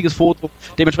Frauenkleidung ein lustiges Foto,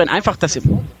 dementsprechend einfach, dass ihr...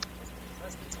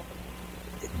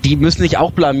 Die müssen sich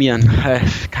auch blamieren.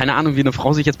 Keine Ahnung, wie eine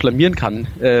Frau sich jetzt blamieren kann.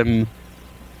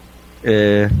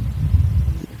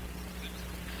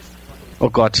 Oh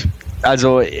Gott.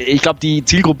 Also ich glaube, die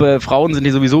Zielgruppe Frauen sind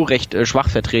hier sowieso recht schwach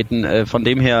vertreten. Von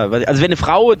dem her, also wenn eine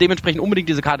Frau dementsprechend unbedingt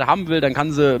diese Karte haben will, dann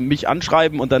kann sie mich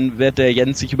anschreiben und dann wird der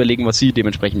Jens sich überlegen, was sie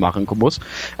dementsprechend machen muss.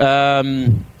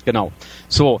 Genau.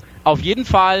 So, auf jeden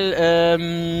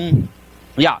Fall,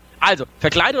 ja, also,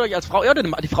 verkleidet euch als Frau. Ja,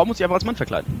 die Frau muss sich einfach als Mann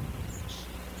verkleiden.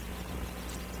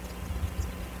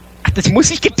 Das muss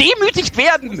nicht gedemütigt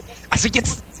werden. Also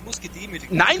jetzt... Sie muss gedemütigt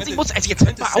werden. Nein, sie muss... Also jetzt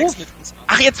hört mal auf.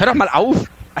 Ach, jetzt hör doch mal auf.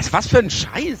 Also was für ein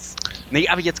Scheiß. Nee,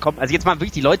 aber jetzt kommt... Also jetzt mal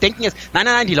wirklich, die Leute denken jetzt...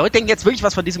 Nein, die Leute denken jetzt wirklich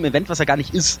was von diesem Event, was er gar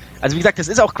nicht ist. Also wie gesagt, das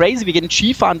ist auch crazy. Wir gehen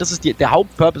Skifahren. Das ist der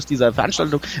Hauptpurpose dieser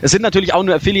Veranstaltung. Es sind natürlich auch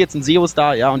nur Affiliates und SEOs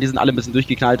da, ja, und die sind alle ein bisschen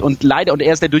durchgeknallt. Und leider, und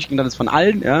er ist der durchgeknallt ist von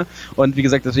allen, ja. Und wie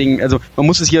gesagt, deswegen, also man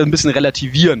muss es hier ein bisschen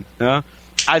relativieren, ja.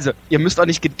 Also, ihr müsst auch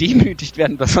nicht gedemütigt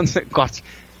werden, was sonst... Gott...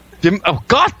 Oh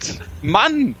Gott!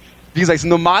 Mann! Wie gesagt, es ist ein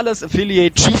normales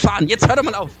Affiliate Skifahren. Jetzt hört doch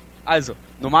mal auf! Also,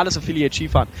 normales Affiliate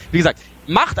Skifahren. Wie gesagt,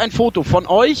 macht ein Foto von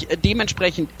euch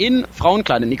dementsprechend in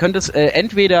Frauenkleidern. Ihr könnt es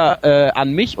entweder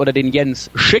an mich oder den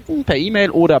Jens schicken, per E-Mail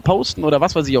oder posten oder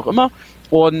was weiß ich auch immer.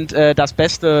 Und das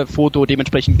beste Foto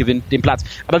dementsprechend gewinnt den Platz.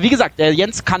 Aber wie gesagt, der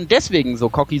Jens kann deswegen so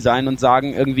cocky sein und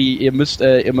sagen, irgendwie, ihr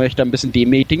möchtet ein bisschen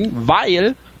demütigen,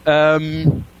 weil...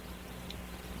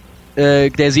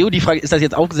 der SEO, die Frage, ist das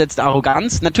jetzt aufgesetzte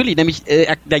Arroganz? Natürlich, nämlich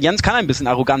der Jens kann ein bisschen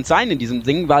arrogant sein in diesem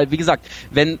Ding, weil, wie gesagt,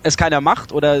 wenn es keiner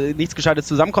macht oder nichts Gescheites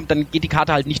zusammenkommt, dann geht die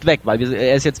Karte halt nicht weg, weil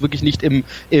er ist jetzt wirklich nicht in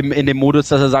dem Modus,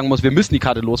 dass er sagen muss, wir müssen die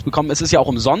Karte losbekommen. Es ist ja auch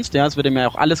umsonst, ja, es wird ihm ja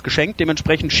auch alles geschenkt,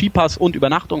 dementsprechend Skipass und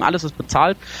Übernachtung, alles ist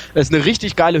bezahlt. Es ist eine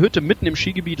richtig geile Hütte mitten im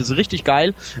Skigebiet, das ist richtig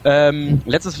geil.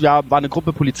 Letztes Jahr war eine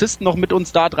Gruppe Polizisten noch mit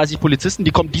uns da, 30 Polizisten,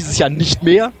 die kommen dieses Jahr nicht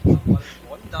mehr.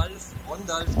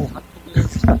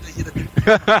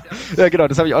 Ja, genau,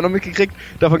 das habe ich auch noch mitgekriegt.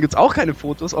 Davon gibt's auch keine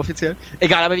Fotos offiziell.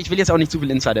 Egal, aber ich will jetzt auch nicht zu viel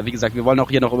Insider. Wie gesagt, wir wollen auch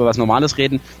hier noch über was Normales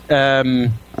reden.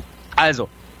 Also,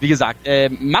 wie gesagt,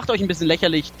 macht euch ein bisschen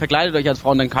lächerlich, verkleidet euch als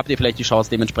Frau und dann habt ihr vielleicht die Chance,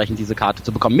 dementsprechend diese Karte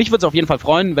zu bekommen. Mich würde es auf jeden Fall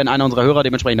freuen, wenn einer unserer Hörer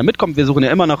dementsprechend da mitkommt. Wir suchen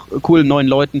ja immer nach coolen neuen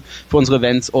Leuten für unsere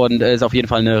Events und ist auf jeden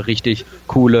Fall eine richtig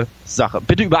coole Sache.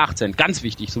 Bitte über 18, ganz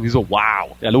wichtig, sowieso.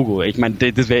 Wow, ja Logo. Ich meine,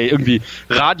 das wäre irgendwie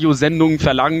Radiosendungen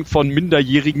verlangt von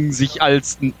Minderjährigen, sich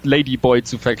als Ladyboy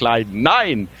zu verkleiden.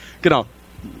 Nein, genau.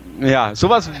 Ja,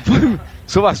 sowas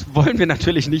wollen wir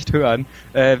natürlich nicht hören.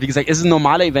 Wie gesagt, es ist ein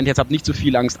normaler Event, jetzt habt nicht so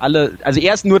viel Angst. Also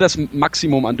erst nur das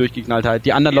Maximum an Durchgeknalltheit.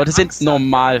 Die anderen Leute sind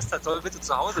normal. Soll bitte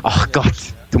zu Hause Ach Gott,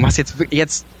 du machst jetzt wirklich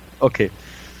okay.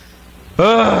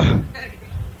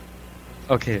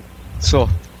 Okay, so.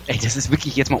 Ey, das ist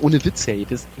wirklich jetzt mal ohne Witz, ey.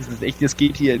 Das ist echt, das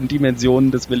geht hier in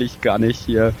Dimensionen, das will ich gar nicht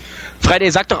hier.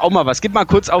 Friday, sag doch auch mal was, gib mal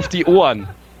kurz auf die Ohren.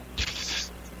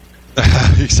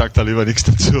 Ich sag da lieber nichts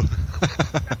dazu.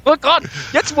 Oh Gott,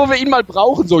 jetzt wo wir ihn mal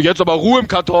brauchen, so jetzt aber Ruhe im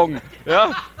Karton,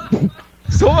 ja.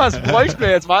 Sowas bräuchten wir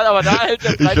jetzt mal, aber da hält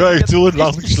der Ich höre euch zu und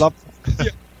lache schlapp.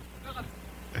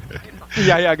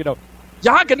 Ja, genau.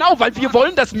 Ja, genau, weil wir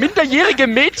wollen, dass minderjährige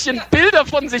Mädchen Bilder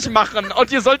von sich machen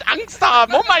und ihr sollt Angst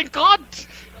haben. Oh mein Gott.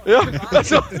 Ja,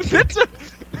 also bitte.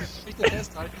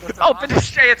 Oh, bitte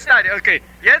stell jetzt da. Okay,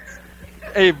 jetzt.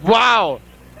 Ey, wow.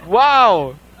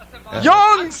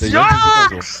 Jungs!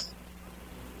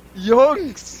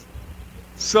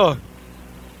 So.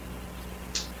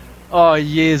 Oh,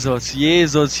 Jesus.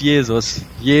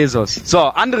 So,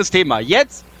 anderes Thema.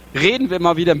 Jetzt reden wir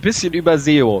mal wieder ein bisschen über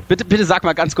SEO. Bitte sag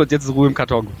mal ganz kurz, jetzt ist Ruhe im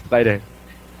Karton. Friday.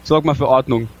 Sorg mal für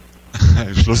Ordnung.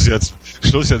 Schluss jetzt,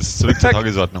 zurück zur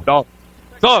Tagesordnung. Genau.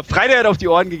 So, Friday hat auf die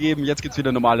Ohren gegeben, jetzt gibt's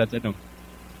wieder normale Sendung.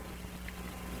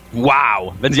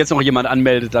 Wow. Wenn sich jetzt noch jemand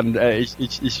anmeldet, dann,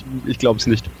 ich glaub's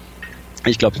nicht.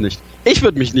 Ich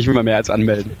würde mich nicht mehr als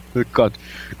anmelden. Oh Gott.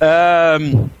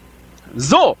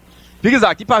 So. Wie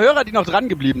gesagt, die paar Hörer, die noch dran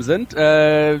geblieben sind,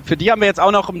 für die haben wir jetzt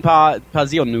auch noch ein paar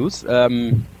SEO-News.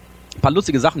 Ein paar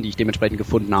lustige Sachen, die ich dementsprechend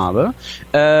gefunden habe.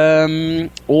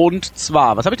 Und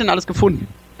zwar, was habe ich denn alles gefunden?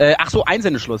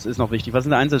 Einsendeschluss ist noch wichtig. Was ist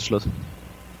denn der Einsendeschluss?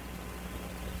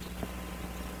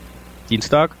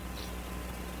 Dienstag?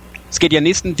 Es geht ja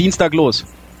nächsten Dienstag los.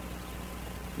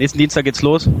 Nächsten Dienstag geht's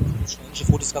los. Ich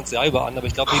Fotos das ganze Jahr über an, aber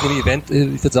ich glaube, wegen dem Event,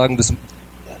 ich würde sagen,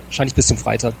 wahrscheinlich bis zum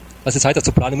Freitag. Was ihr Zeit habt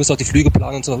zu planen, ihr müsst auch die Flüge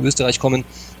planen und so nach Österreich kommen.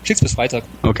 Schickt's bis Freitag.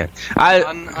 Okay.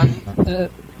 An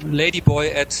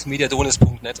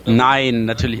ladyboy@mediadonis.net. Nein,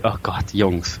 natürlich. Oh Gott,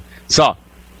 Jungs. So.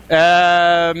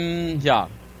 Ja.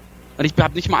 Und ich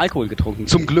habe nicht mal Alkohol getrunken.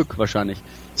 Zum Glück wahrscheinlich.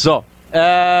 So.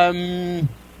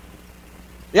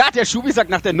 Ja, der Schubi sagt,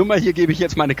 nach der Nummer hier gebe ich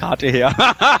jetzt meine Karte her.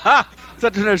 Jetzt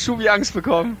hat der Schubi Angst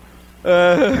bekommen.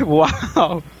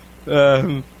 Wow.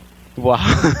 Wow.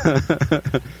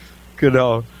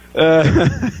 Genau.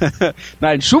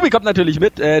 Nein, Schubi kommt natürlich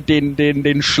mit.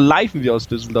 Den schleifen wir aus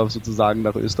Düsseldorf sozusagen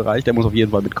nach Österreich. Der muss auf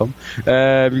jeden Fall mitkommen.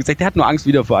 Wie gesagt, der hat nur Angst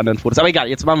wieder vor anderen Fotos. Aber egal,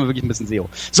 jetzt machen wir wirklich ein bisschen SEO.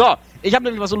 So, ich habe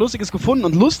nämlich was so Lustiges gefunden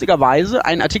und lustigerweise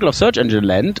einen Artikel auf Search Engine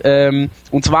Land.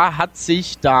 Und zwar hat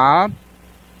sich da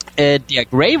der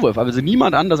Grey Wolf, also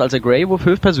niemand anders als der Grey Wolf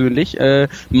höchstpersönlich,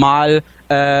 mal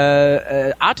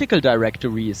Article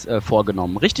Directories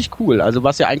vorgenommen. Richtig cool. Also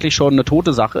was ja eigentlich schon eine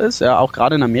tote Sache ist, ja, auch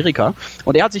gerade in Amerika.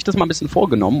 Und er hat sich das mal ein bisschen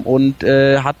vorgenommen und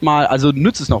hat mal, also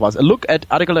nützt es noch was. A look at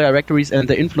Article Directories and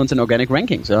their influence in organic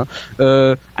rankings. Ja.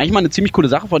 Eigentlich mal eine ziemlich coole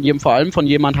Sache vor allem von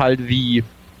jemand halt wie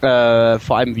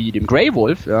vor allem wie dem Grey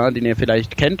Wolf, ja, den ihr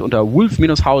vielleicht kennt unter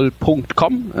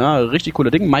wolf-howl.com, ja, richtig cooler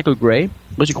Ding, Michael Gray,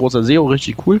 richtig großer SEO,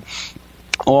 richtig cool.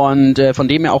 Und von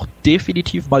dem ihr auch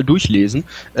definitiv mal durchlesen.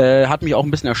 Hat mich auch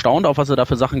ein bisschen erstaunt, auf was er da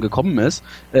für Sachen gekommen ist.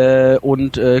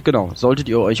 Genau, solltet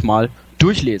ihr euch mal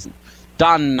durchlesen.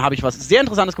 Dann habe ich was sehr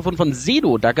Interessantes gefunden von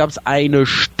Sedo. Da gab es eine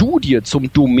Studie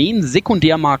zum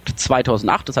Domain-Sekundärmarkt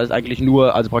 2008. Das heißt eigentlich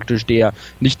nur, also praktisch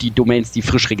nicht die Domains, die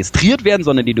frisch registriert werden,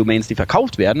 sondern die Domains, die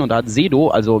verkauft werden. Und da hat Sedo,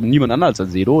 also niemand anders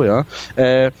als Sedo, ja,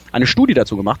 eine Studie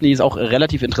dazu gemacht. Und die ist auch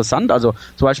relativ interessant. Also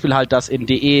zum Beispiel halt, dass in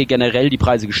DE generell die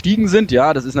Preise gestiegen sind.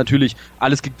 Ja, das ist natürlich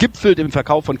alles gegipfelt im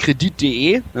Verkauf von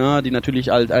Kredit.de, ja, die natürlich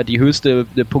die höchste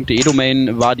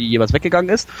 .de-Domain war, die jeweils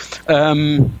weggegangen ist.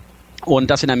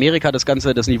 Und dass in Amerika das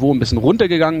Niveau ein bisschen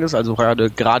runtergegangen ist, also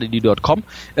gerade die .com.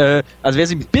 Also wer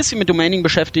sich ein bisschen mit Domaining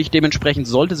beschäftigt, dementsprechend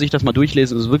sollte sich das mal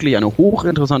durchlesen. Das ist wirklich eine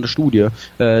hochinteressante Studie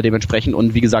dementsprechend.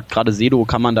 Und wie gesagt, gerade Sedo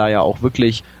kann man da ja auch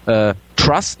wirklich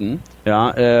trusten.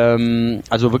 Ja,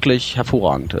 also wirklich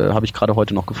hervorragend. Habe ich gerade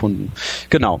heute noch gefunden.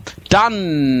 Genau.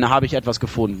 Dann habe ich etwas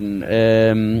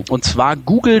gefunden. Und zwar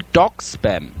Google Doc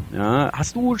Spam. Ja,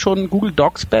 hast du schon Google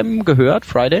Doc Spam gehört,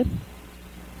 Friday?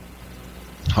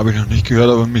 Habe ich noch nicht gehört,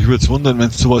 aber mich würde es wundern, wenn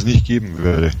es sowas nicht geben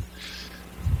würde.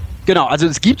 Genau, also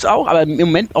es gibt's auch, aber im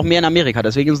Moment auch mehr in Amerika,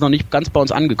 deswegen ist es noch nicht ganz bei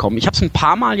uns angekommen. Ich habe es ein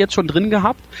paar Mal jetzt schon drin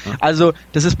gehabt. Also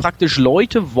das ist praktisch,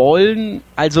 Leute wollen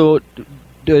also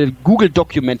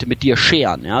Google-Dokumente mit dir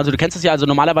sharen. Ja? Also du kennst es ja, also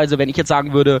normalerweise, wenn ich jetzt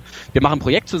sagen würde, wir machen ein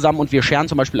Projekt zusammen und wir sharen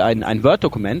zum Beispiel ein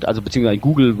Word-Dokument, also beziehungsweise ein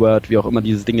Google Word, wie auch immer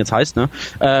dieses Ding jetzt heißt, ne?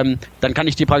 Dann kann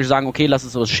ich dir praktisch sagen, okay, lass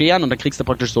es so sharen, und dann kriegst du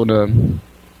praktisch so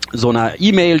eine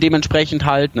E-Mail dementsprechend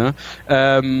halt, ne?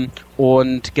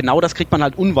 Und genau das kriegt man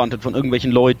halt unwanted von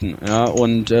irgendwelchen Leuten, ja,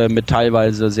 und mit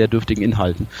teilweise sehr dürftigen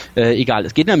Inhalten. Egal,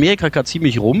 es geht in Amerika gerade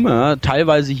ziemlich rum, ja?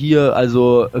 Teilweise hier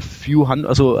also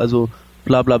also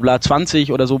bla bla bla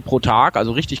 20 oder so pro Tag,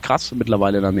 also richtig krass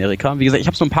mittlerweile in Amerika. Wie gesagt, ich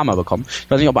habe es nur ein paar Mal bekommen.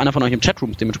 Ich weiß nicht, ob einer von euch im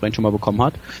Chatroom dementsprechend schon mal bekommen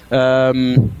hat.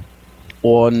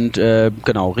 Und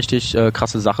genau, richtig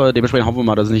krasse Sache. Dementsprechend hoffen wir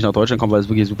mal, dass es nicht nach Deutschland kommt, weil es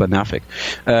wirklich super nervig.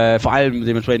 Vor allem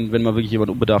dementsprechend, wenn mal wirklich jemand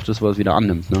unbedarft ist, was es wieder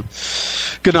annimmt. Ne?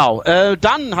 Genau.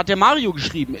 Dann hat der Mario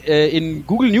geschrieben, in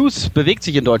Google News bewegt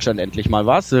sich in Deutschland endlich mal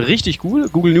was. Richtig cool.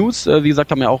 Google News, wie gesagt,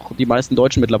 haben ja auch die meisten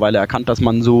Deutschen mittlerweile erkannt, dass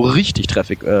man so richtig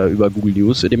Traffic über Google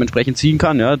News dementsprechend ziehen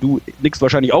kann. Ja? Du nickst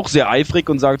wahrscheinlich auch sehr eifrig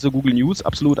und sagst so, Google News,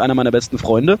 absolut einer meiner besten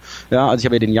Freunde. Ja, also ich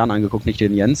habe ja den Jan angeguckt, nicht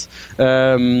den Jens.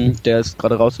 Der ist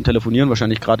gerade raus zum Telefonieren,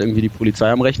 wahrscheinlich gerade irgendwie die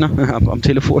Polizei am Rechner, am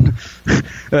Telefon.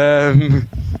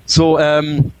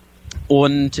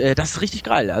 Und das ist richtig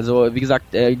geil. Also wie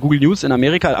gesagt, Google News in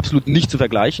Amerika absolut nicht zu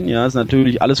vergleichen. Ja, ist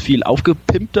natürlich alles viel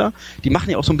aufgepimpter. Die machen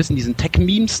ja auch so ein bisschen diesen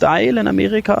Tech-Meme-Style in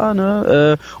Amerika,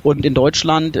 ne? Und in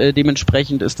Deutschland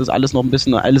dementsprechend ist das alles noch ein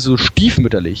bisschen alles so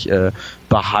stiefmütterlich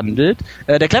behandelt.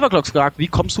 Der Cleverclocks fragt, wie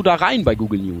kommst du da rein bei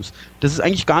Google News? Das ist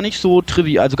eigentlich gar nicht so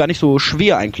trivial, also gar nicht so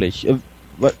schwer eigentlich.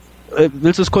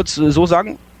 Willst du es kurz so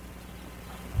sagen?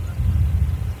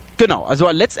 Genau, also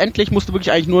letztendlich musst du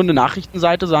wirklich eigentlich nur eine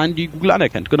Nachrichtenseite sein, die Google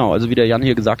anerkennt. Genau, also wie der Jan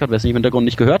hier gesagt hat, wer es nicht im Hintergrund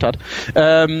nicht gehört hat.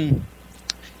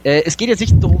 Es geht jetzt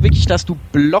nicht darum wirklich, dass du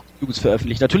Blog-News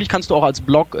veröffentlichst. Natürlich kannst du auch als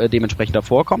Blog dementsprechend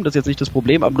davor kommen, das ist jetzt nicht das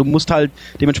Problem, aber du musst halt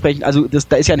dementsprechend, also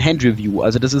da ist ja ein Hand-Review,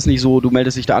 also das ist nicht so, du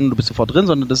meldest dich da an und du bist sofort drin,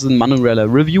 sondern das ist ein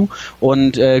manueller Review,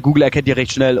 und Google erkennt dir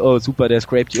recht schnell, oh super, der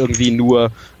scrapt irgendwie nur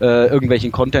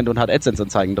irgendwelchen Content und hat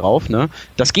AdSense-Anzeigen drauf, ne?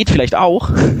 Das geht vielleicht auch.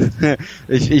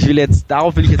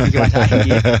 Darauf will ich jetzt nicht weiter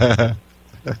eingehen.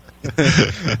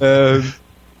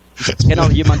 Ich kenne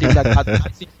auch jemanden, der gerade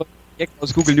 30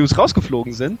 aus Google News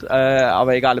rausgeflogen sind,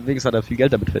 aber egal, im Wenigstens hat er viel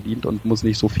Geld damit verdient und muss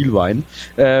nicht so viel weinen.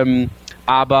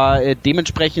 Aber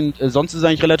dementsprechend, sonst ist es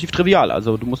eigentlich relativ trivial,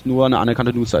 also du musst nur eine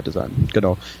anerkannte Newsseite sein.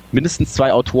 Genau. Mindestens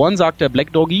 2 Autoren, sagt der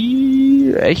Black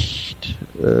Doggy, echt?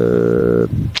 Ich habe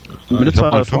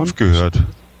mal 5 gehört.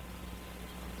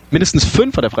 Mindestens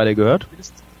 5 hat der Freitag gehört?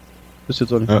 Bist jetzt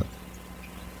so nicht. Ja.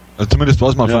 Also zumindest war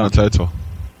es mal von der Zeit so.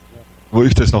 Wo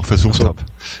ich das noch versucht habe.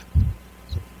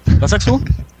 Was sagst du?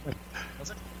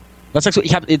 Was sagst du?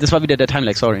 Das war wieder der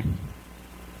Timelag, sorry.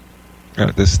 Ja,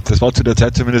 das war zu der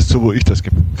Zeit zumindest so, wo ich das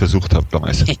versucht habe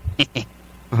damals.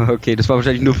 Okay, das war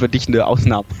wahrscheinlich nur für dich eine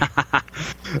Ausnahme.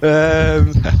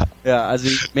 Ja, also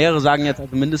mehrere sagen jetzt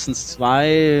also mindestens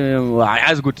 2.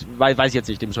 Also gut, weiß ich jetzt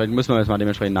nicht. Dementsprechend müssen wir jetzt mal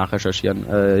dementsprechend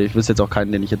nachrecherchieren. Ich wüsste jetzt auch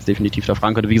keinen, den ich jetzt definitiv da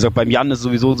fragen könnte. Wie gesagt, beim Jan ist es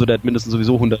sowieso so, der hat mindestens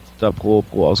sowieso 100 pro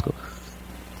ausge.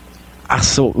 Ach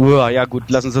so, ja gut,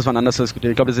 lass uns das mal anders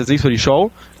diskutieren. Ich glaube, das ist jetzt nichts für die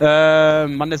Show.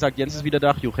 Mann, der sagt, Jens ist wieder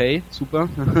da. Juchey, super.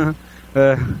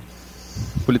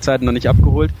 Polizei hat ihn noch nicht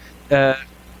abgeholt.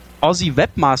 Aussie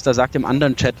Webmaster sagt im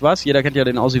anderen Chat was. Jeder kennt ja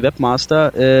den Aussie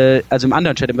Webmaster. Also im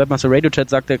anderen Chat, im Webmaster Radio Chat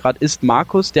sagt er gerade, ist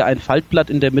Markus, der ein Faltblatt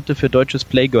in der Mitte für deutsches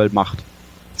Playgirl macht.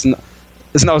 Ist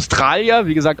ein Australier,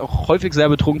 wie gesagt, auch häufig sehr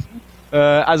betrunken.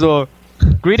 Also,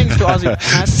 greetings to Aussie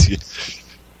Webmaster.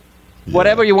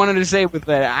 Whatever you wanted to say with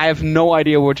that, I have no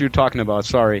idea what you're talking about,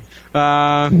 sorry.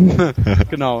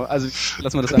 Genau, also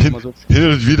lassen wir das einfach mal so. Hin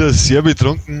und wieder sehr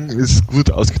betrunken, ist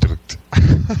gut ausgedrückt.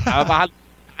 Aber war halt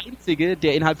der Einzige,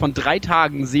 der innerhalb von 3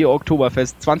 Tagen SEO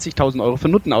Oktoberfest 20.000 Euro für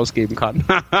Nutten ausgeben kann.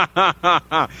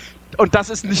 Und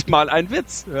das ist nicht mal ein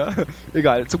Witz. Ja?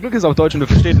 Egal, zum Glück ist es auf Deutsch und du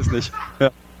verstehst es nicht.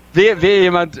 Ja. Wer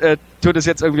jemand tut es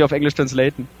jetzt irgendwie auf Englisch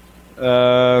translaten.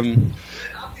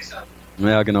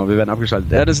 Ja, genau, wir werden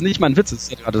abgeschaltet. Ja, das ist nicht mal ein Witz, das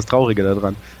ist gerade das Traurige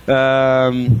daran.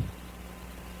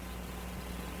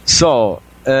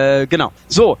 Genau.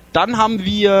 So, dann haben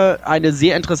wir eine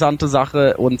sehr interessante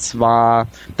Sache, und zwar,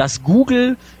 dass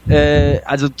Google,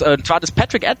 zwar das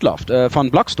Patrick Adloft von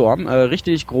Blogstorm,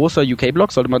 richtig großer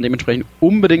UK-Blog, sollte man dementsprechend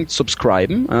unbedingt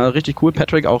subscriben. Richtig cool,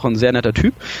 Patrick, auch ein sehr netter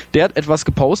Typ. Der hat etwas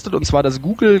gepostet, und zwar, dass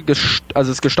Google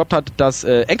es gestoppt hat, dass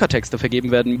Anchor-Texte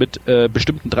vergeben werden mit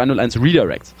bestimmten 301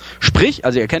 Redirects. Sprich,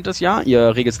 also ihr kennt das ja,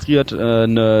 ihr registriert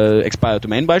eine Expired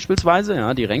Domain beispielsweise,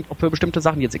 ja, die rankt auch für bestimmte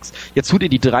Sachen. Jetzt tut ihr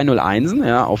die 301,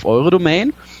 ja, auf eure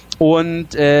Domain. Und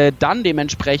dann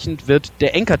dementsprechend wird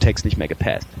der Anchor-Text nicht mehr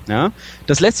gepasst. Ja?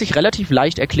 Das lässt sich relativ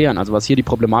leicht erklären, also was hier die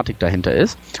Problematik dahinter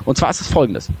ist. Und zwar ist es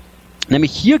folgendes.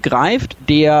 Nämlich hier greift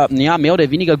der mehr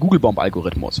oder weniger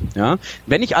Google-Bomb-Algorithmus. Ja?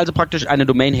 Wenn ich also praktisch eine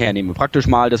Domain hernehme, praktisch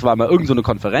mal, das war mal irgend so eine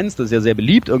Konferenz, das ist ja sehr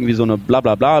beliebt, irgendwie so eine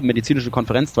blablabla medizinische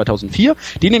Konferenz 2004,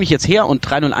 die nehme ich jetzt her und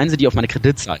 301 die auf meine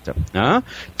Kreditseite. Ja?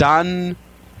 Dann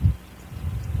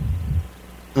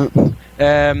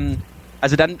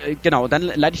dann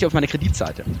leite ich auf meine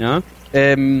Kreditseite. Ja?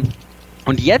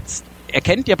 Und jetzt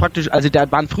erkennt ihr praktisch, also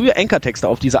da waren früher Anchor-Texte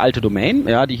auf diese alte Domain,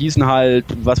 ja, die hießen halt,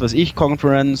 was weiß ich,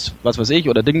 Conference, was weiß ich,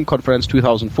 oder Ding, Conference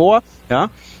 2004, ja,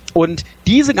 und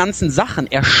diese ganzen Sachen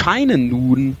erscheinen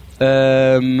nun,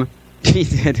 die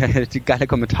geile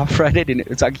Kommentar Friday, den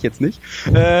sage ich jetzt nicht,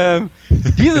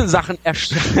 diese Sachen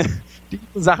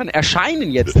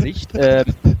erscheinen jetzt nicht,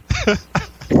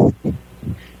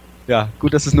 ja,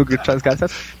 gut, dass es nur Geist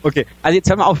hast. Okay, also jetzt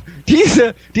hör mal auf.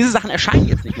 Diese Sachen erscheinen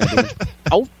jetzt nicht mehr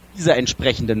auf dieser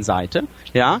entsprechenden Seite,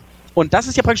 ja. Und das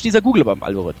ist ja praktisch dieser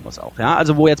Google-Algorithmus auch, ja.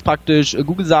 Also wo jetzt praktisch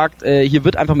Google sagt, hier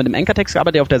wird einfach mit einem Anchor-Text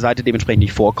gearbeitet, der auf der Seite dementsprechend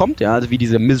nicht vorkommt, ja. Also wie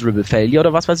diese Miserable Failure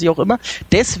oder was weiß ich auch immer.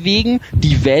 Deswegen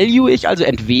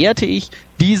entwerte ich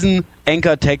diesen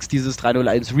Anchor-Text, dieses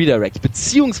 301 Redirect,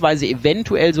 beziehungsweise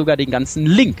eventuell sogar den ganzen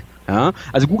Link. Ja,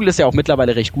 also Google ist ja auch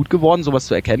mittlerweile recht gut geworden, sowas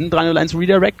zu erkennen, 301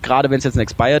 Redirect, gerade wenn es jetzt ein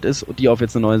Expired ist und die auf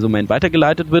jetzt eine neue Domain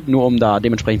weitergeleitet wird, nur um da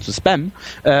dementsprechend zu spammen.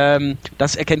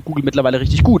 Das erkennt Google mittlerweile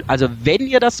richtig gut. Also wenn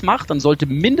ihr das macht, dann solltet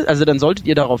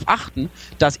ihr darauf achten,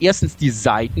 dass erstens die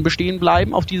Seiten bestehen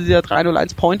bleiben, auf die dieser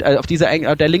 301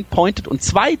 der Link pointet, und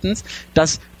zweitens,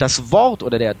 dass das Wort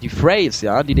oder die Phrase,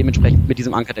 ja, die dementsprechend mit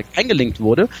diesem Anchor-Text eingelinkt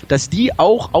wurde, dass die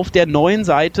auch auf der neuen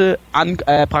Seite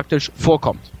praktisch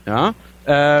vorkommt. Ja.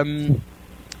 Der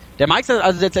Mike sagt,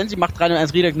 also letztendlich macht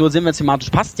 301 Redirect nur Sinn, wenn es thematisch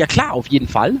passt. Ja klar, auf jeden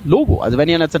Fall. Logo. Also wenn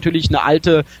ihr jetzt natürlich eine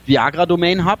alte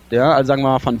Viagra-Domain habt, ja, also sagen wir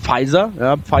mal von Pfizer,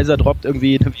 ja, Pfizer droppt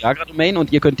irgendwie eine Viagra-Domain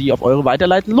und ihr könnt die auf eure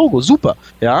weiterleiten, Logo, super.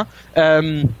 Ja.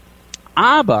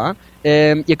 Aber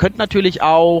ihr könnt natürlich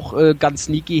auch ganz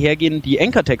sneaky hergehen, die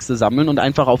Anchor-Texte sammeln und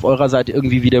einfach auf eurer Seite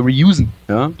irgendwie wieder reusen.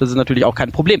 Ja, das ist natürlich auch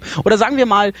kein Problem. Oder sagen wir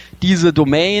mal, diese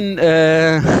Domain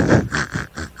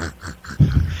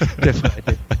der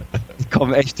Friday.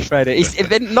 Komm, echt, Friday.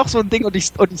 Wenn noch so ein Ding und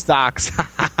ich sag's.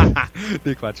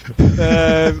 Nee, Quatsch.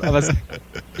 Aber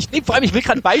ich will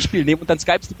gerade ein Beispiel nehmen und dann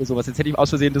skypst du mir sowas. Jetzt hätte ich aus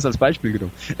Versehen das als Beispiel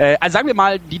genommen. Also sagen wir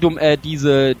mal,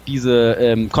 diese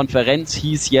Konferenz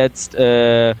hieß jetzt,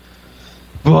 wie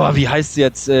heißt sie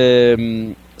jetzt?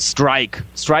 Strike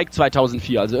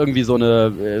 2004, also irgendwie so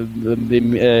eine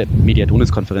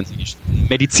Mediatonis-Konferenz,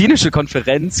 medizinische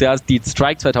Konferenz, ja, die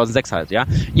Strike 2006 halt, ja.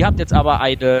 Ihr habt jetzt aber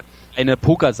eine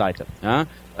Pokerseite, ja.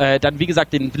 Dann, wie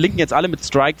gesagt, den linken jetzt alle mit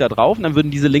Strike da drauf und dann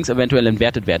würden diese Links eventuell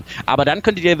entwertet werden. Aber dann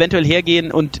könntet ihr eventuell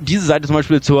hergehen und diese Seite zum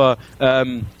Beispiel zur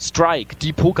Strike,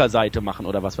 die Pokerseite machen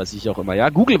oder was weiß ich auch immer, ja.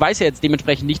 Google weiß ja jetzt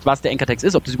dementsprechend nicht, was der Anchor-Text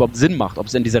ist, ob das überhaupt Sinn macht, ob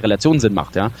es in dieser Relation Sinn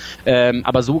macht, ja.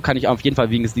 Aber so kann ich auf jeden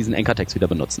Fall wenigstens diesen Anchor-Text wieder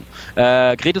benutzen.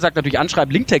 Grete sagt natürlich,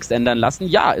 anschreiben, Linktext ändern lassen.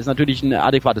 Ja, ist natürlich ein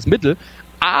adäquates Mittel.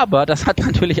 Aber das hat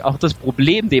natürlich auch das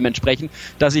Problem dementsprechend,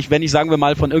 dass ich, wenn ich, sagen wir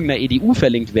mal, von irgendeiner EDU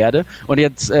verlinkt werde und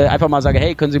jetzt einfach mal sage,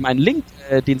 hey, können Sie meinen Link,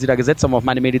 den Sie da gesetzt haben auf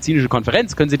meine medizinische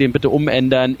Konferenz, können Sie den bitte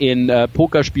umändern in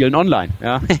Pokerspielen online?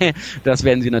 Ja, das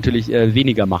werden Sie natürlich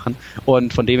weniger machen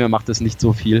und von dem her macht es nicht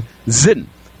so viel Sinn.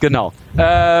 Genau.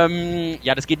 Ja,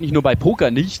 das geht nicht nur bei Poker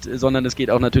nicht, sondern es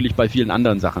geht auch natürlich bei vielen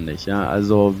anderen Sachen nicht. Ja,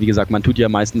 also wie gesagt, man tut ja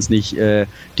meistens nicht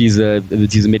diese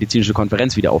medizinische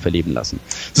Konferenz wieder auferleben lassen.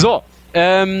 So.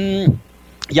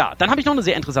 Ja, dann habe ich noch eine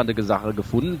sehr interessante Sache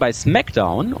gefunden bei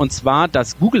SmackDown, und zwar,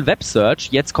 dass Google Web Search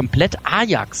jetzt komplett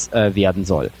Ajax werden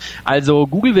soll. Also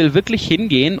Google will wirklich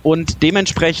hingehen und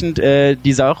dementsprechend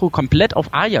die Sache komplett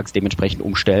auf Ajax dementsprechend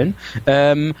umstellen.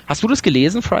 Hast du das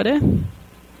gelesen, Friday?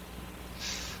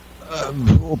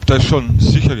 Ob das schon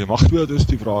sicher gemacht wird,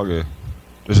 ist die Frage.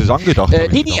 Das ist angedacht.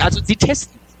 Nee, also sie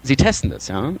testen das,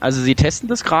 ja. Also sie testen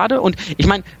das gerade, und ich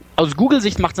meine, aus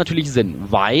Google-Sicht macht es natürlich Sinn,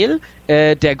 weil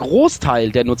der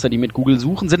Großteil der Nutzer, die mit Google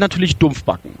suchen, sind natürlich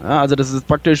Dumpfbacken. Ja? Also das ist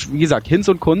praktisch, wie gesagt, Hinz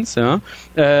und Kunz, ja.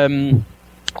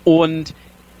 Und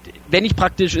wenn ich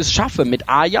praktisch es schaffe, mit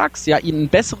Ajax ja ihnen ein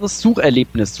besseres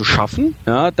Sucherlebnis zu schaffen,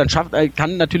 ja, dann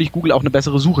kann natürlich Google auch eine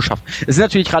bessere Suche schaffen. Es ist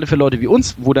natürlich gerade für Leute wie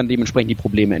uns, wo dann dementsprechend die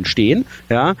Probleme entstehen,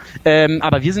 ja,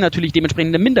 aber wir sind natürlich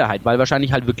dementsprechend eine Minderheit, weil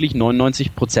wahrscheinlich halt wirklich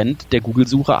 99% der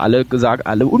Google-Sucher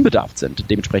alle unbedarft sind,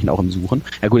 dementsprechend auch im Suchen.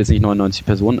 Ja gut, jetzt nicht 99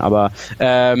 Personen, aber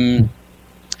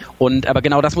Aber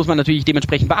genau das muss man natürlich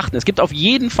dementsprechend beachten. Es gibt auf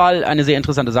jeden Fall eine sehr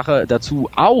interessante Sache dazu,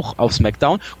 auch auf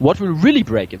SmackDown. What will really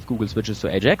break if Google switches to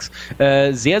Ajax?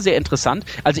 Sehr, sehr interessant.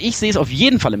 Also ich sehe es auf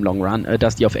jeden Fall im Long Run,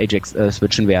 dass die auf Ajax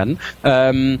switchen werden.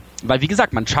 Weil, wie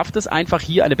gesagt, man schafft es einfach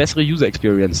hier eine bessere User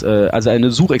Experience, also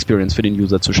eine Such-Experience für den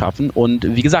User zu schaffen.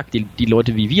 Und wie gesagt, die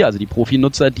Leute wie wir, also die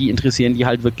Profi-Nutzer, die interessieren die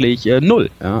halt wirklich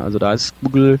null. Ja? Also da ist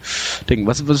Google-Ding.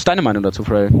 Was ist deine Meinung dazu,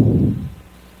 Frey?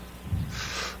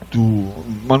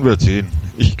 Man wird sehen.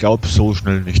 Ich glaube so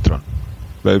schnell nicht dran.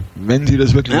 Weil wenn sie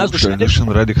das wirklich umstellen, das ist schon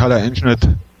ein radikaler Einschnitt.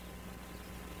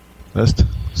 Weißt?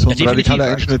 So ein radikaler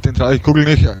Einschnitt, den traue ich Google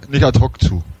nicht ad hoc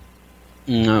zu.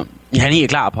 Ja, nee,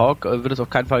 klar, ab hoc wird es auf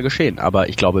keinen Fall geschehen. Aber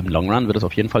ich glaube, im Long Run wird es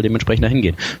auf jeden Fall dementsprechend dahin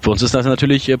gehen. Für uns ist das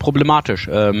natürlich problematisch.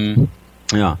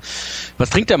 Ja. Was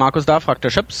trinkt der Markus da? Fragt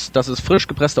der Chips. Das ist frisch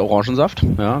gepresster Orangensaft.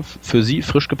 Ja, für Sie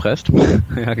frisch gepresst.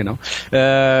 Ja, genau.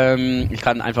 Ich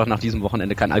kann einfach nach diesem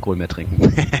Wochenende keinen Alkohol mehr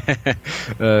trinken.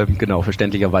 Genau,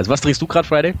 verständlicherweise. Was trinkst du gerade,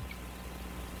 Friday?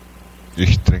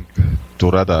 Ich trinke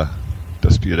Dorada,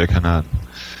 das Bier der Kanaren.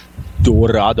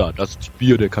 Dorada, das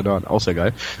Bier der Kanaren. Auch sehr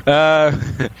geil.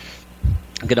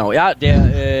 Genau, ja,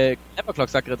 der Cleverclock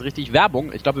sagt gerade richtig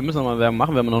Werbung. Ich glaube, wir müssen noch mal Werbung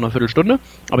machen, wir haben noch eine Viertelstunde.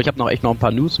 Aber ich habe noch ein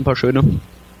paar News, ein paar schöne.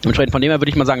 Dementsprechend von dem her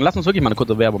würde ich mal sagen, lass uns wirklich mal eine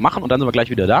kurze Werbung machen und dann sind wir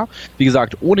gleich wieder da. Wie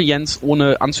gesagt, ohne Jens,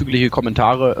 ohne anzügliche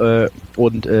Kommentare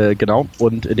und genau.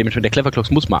 Und dementsprechend der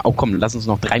Cleverclocks muss mal, komm, lass uns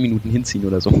noch 3 Minuten hinziehen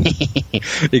oder so.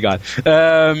 Egal.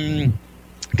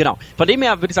 Genau. Von dem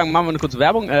her würde ich sagen, machen wir eine kurze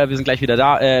Werbung. Wir sind gleich wieder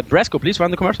da. Brasco, please run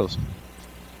the commercials.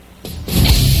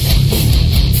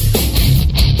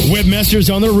 Webmasters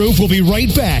on the Roof will be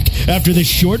right back after this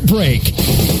short break.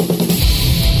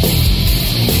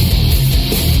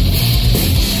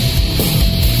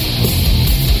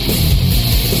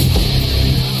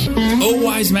 Oh,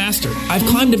 wise master, I've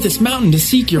climbed up this mountain to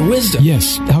seek your wisdom.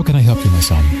 Yes, how can I help you, my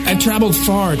son? I've traveled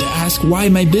far to ask why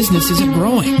my business isn't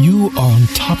growing. You are on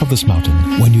top of this mountain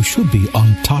when you should be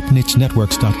on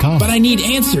TopNicheNetworks.com. But I need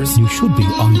answers. You should be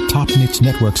on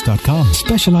TopNicheNetworks.com,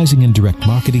 specializing in direct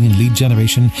marketing and lead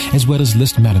generation as well as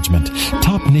list management.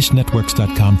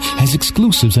 TopNicheNetworks.com has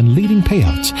exclusives and leading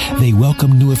payouts. They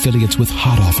welcome new affiliates with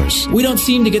hot offers. We don't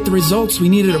seem to get the results we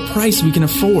need at a price we can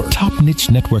afford.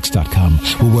 TopNicheNetworks.com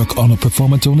will work on a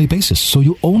performance-only basis, so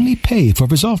you only pay for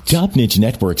results.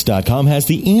 TopNicheNetworks.com has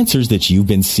the answers that you've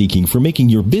been seeking for making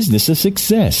your business a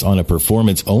success on a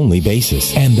performance-only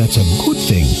basis. And that's a good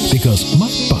thing, because my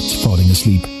butt's falling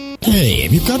asleep. Hey,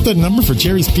 have you got the number for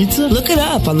Jerry's Pizza? Look it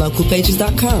up on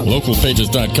localpages.com.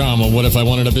 Localpages.com? Well, what if I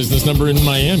wanted a business number in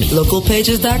Miami?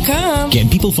 Localpages.com. Can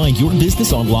people find your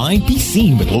business online? Be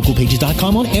seen with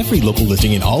localpages.com on every local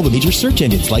listing in all the major search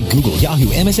engines like Google, Yahoo,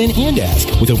 MSN, and Ask.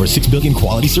 With over 6 billion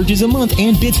quality searches a month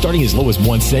and bids starting as low as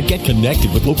 1 cent, get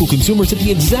connected with local consumers at the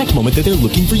exact moment that they're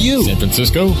looking for you. San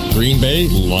Francisco, Green Bay,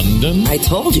 London. I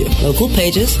told you.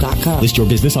 Localpages.com. List your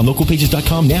business on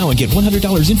localpages.com now and get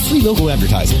 $100 in free local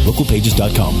advertising.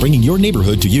 Localpages.com, bringing your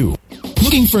neighborhood to you.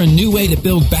 Looking for a new way to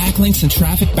build backlinks and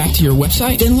traffic back to your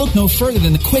website? Then look no further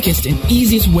than the quickest and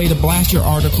easiest way to blast your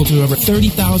article to over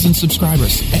 30,000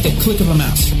 subscribers at the click of a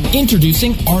mouse.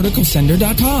 Introducing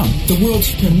ArticleSender.com, the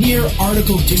world's premier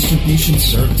article distribution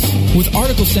service. With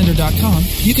ArticleSender.com,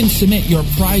 you can submit your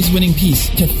prize-winning piece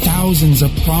to thousands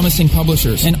of promising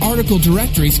publishers and article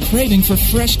directories craving for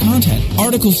fresh content.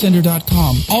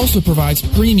 ArticleSender.com also provides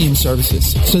premium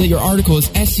services so that your article is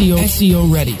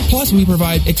SEO ready. Plus, we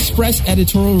provide express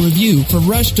editorial review for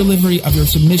rush delivery of your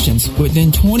submissions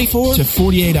within 24 to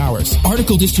 48 hours.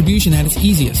 Article distribution at its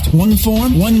easiest. One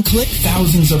form, one click,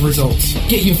 thousands of results.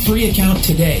 Get your free account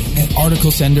today at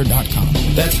ArticleSender.com.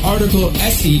 That's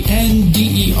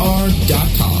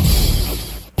ArticleSender.com.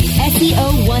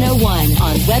 SEO 101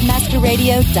 on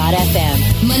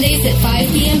WebmasterRadio.fm. Mondays at 5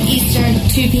 p.m. Eastern,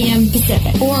 2 p.m.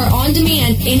 Pacific. Or on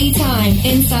demand anytime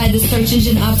inside the Search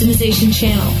Engine Optimization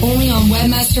channel. Only on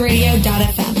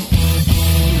WebmasterRadio.fm.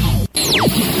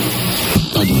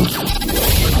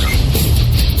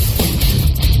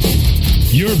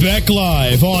 You're back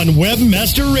live on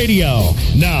Webmaster Radio.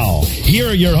 Now, here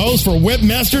are your hosts for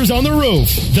Webmasters on the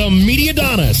Roof, the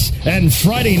Mediadonis, and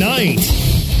Friday Night.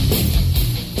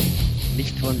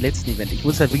 Nicht vom letzten Event. Ich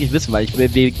muss halt wirklich wissen, weil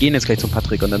wir gehen jetzt gleich zum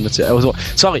Patrick und dann müsst ihr... Also,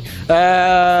 sorry.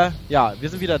 Ja, wir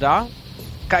sind wieder da.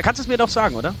 Kannst du es mir doch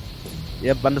sagen, oder?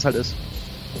 Ja, wann das halt ist.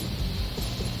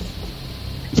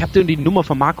 Ich hab dir die Nummer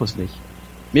von Markus nicht.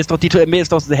 Mir ist doch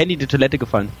das Handy die Toilette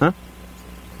gefallen. Ne?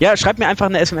 Ja, schreib mir einfach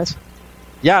eine SMS.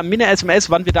 Ja, mir eine SMS,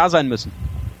 wann wir da sein müssen.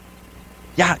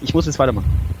 Ja, ich muss jetzt weitermachen.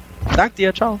 Dank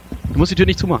dir, ciao. Du musst die Tür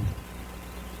nicht zumachen.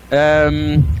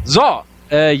 So,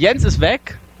 Jens ist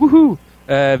weg. Wuhu.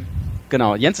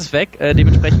 Genau, Jens ist weg,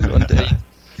 dementsprechend. Und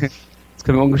Jetzt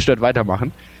können wir ungestört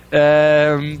weitermachen.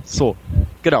 So,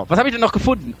 genau. Was habe ich denn noch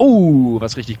gefunden? Oh,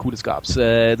 was richtig Cooles gab's.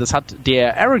 Das hat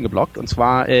der Aaron geblockt, und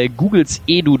zwar Googles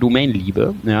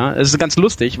Edu-Domain-Liebe. Ja, es ist ganz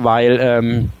lustig,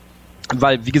 weil,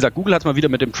 wie gesagt, Google hat mal wieder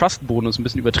mit dem Trust-Bonus ein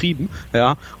bisschen übertrieben,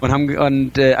 ja,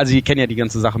 also Sie kennen ja die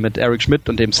ganze Sache mit Eric Schmidt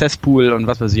und dem Cesspool und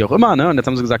was weiß ich auch immer, ne, und jetzt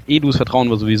haben sie gesagt, Edus vertrauen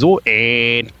wir sowieso,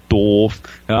 doof,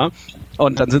 ja.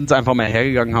 Und dann sind sie einfach mal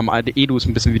hergegangen, haben Edus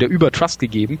ein bisschen wieder über Trust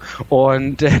gegeben.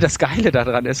 Und das Geile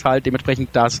daran ist halt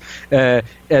dementsprechend, dass,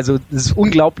 also das ist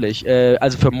unglaublich,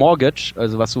 also für Mortgage,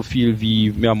 also was so viel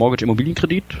wie Mortgage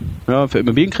Immobilienkredit, ja, für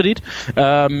Immobilienkredit,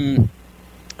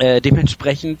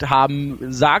 dementsprechend haben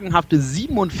sagenhafte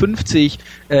 57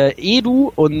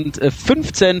 Edu und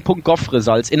 15 .gov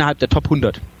Results innerhalb der Top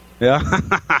 100. Ja,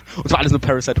 und zwar alles nur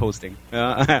Parasite Hosting.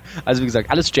 Ja, also wie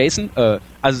gesagt, alles JSON,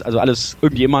 also alles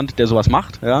irgendjemand, der sowas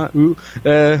macht. Ja,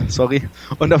 sorry.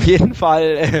 Und auf jeden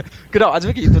Fall, genau, also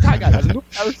wirklich total geil. Also nur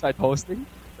Parasite Hosting.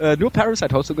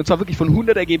 Und zwar wirklich von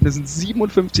 100 Ergebnissen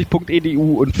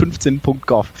 57.edu und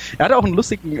 15.gov. Er hat auch einen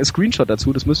lustigen Screenshot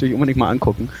dazu, das müsst ihr euch unbedingt mal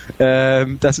angucken.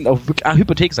 Das sind auch wirklich,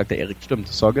 Hypothek, sagt der Erik, stimmt,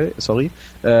 sorry.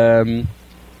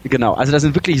 Genau, also da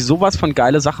sind wirklich sowas von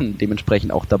geile Sachen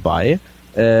dementsprechend auch dabei.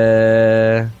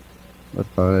 Ihr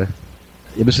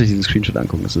müsst euch diesen Screenshot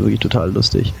angucken, das ist wirklich total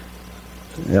lustig.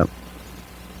 Ja.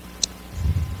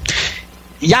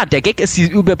 Ja, der Gag ist, sie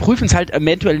überprüfen es halt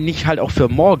eventuell nicht halt auch für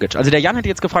Mortgage. Also der Jan hat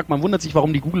jetzt gefragt, man wundert sich,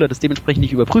 warum die Googler das dementsprechend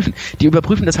nicht überprüfen. Die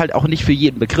überprüfen das halt auch nicht für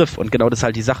jeden Begriff, und genau das ist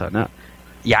halt die Sache, ne?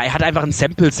 Ja, er hat einfach ein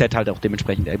Sample-Set halt auch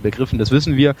dementsprechend begriffen, das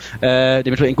wissen wir.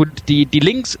 Dementsprechend, gut, die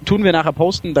Links tun wir nachher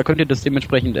posten, da könnt ihr das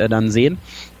dementsprechend dann sehen.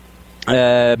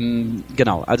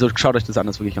 Genau, also schaut euch das an,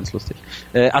 das ist wirklich ganz lustig.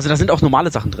 Also da sind auch normale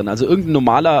Sachen drin, also irgendein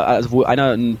normaler, also wo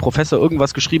ein Professor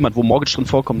irgendwas geschrieben hat, wo Mortgage drin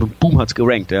vorkommt, und boom, hat's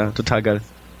gerankt, ja, total geil.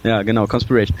 Ja, genau,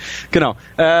 Conspiration. Genau,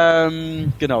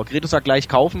 genau, Greto sagt gleich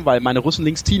kaufen, weil meine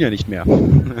Russen-Links ziehen ja nicht mehr.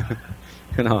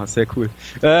 Genau, sehr cool.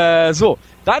 So,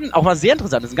 dann auch was sehr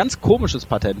Interessantes, ein ganz komisches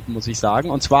Patent, muss ich sagen,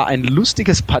 und zwar ein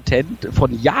lustiges Patent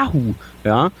von Yahoo,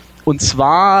 ja. Und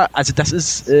zwar, also das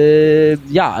ist,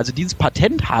 also dieses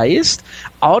Patent heißt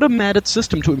Automated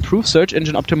System to Improve Search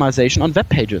Engine Optimization on Web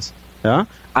Pages. Ja,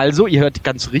 also ihr hört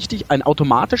ganz richtig, ein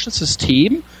automatisches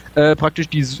System, praktisch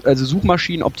die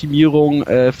Suchmaschinenoptimierung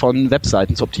von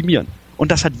Webseiten zu optimieren.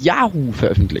 Und das hat Yahoo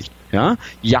veröffentlicht. Ja,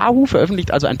 Yahoo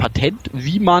veröffentlicht also ein Patent,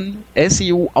 wie man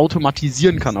SEO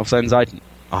automatisieren kann auf seinen Seiten.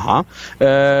 Aha,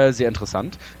 sehr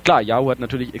interessant. Klar, Yahoo hat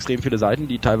natürlich extrem viele Seiten,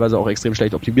 die teilweise auch extrem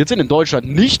schlecht optimiert sind. In Deutschland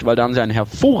nicht, weil da haben sie einen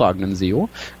hervorragenden SEO.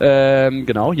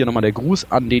 Genau, hier nochmal der Gruß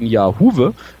an den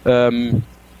Yahoo.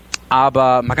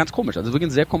 Aber mal ganz komisch, also wirklich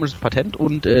ein sehr komisches Patent,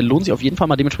 und lohnt sich auf jeden Fall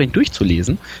mal dementsprechend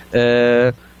durchzulesen.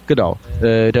 Genau,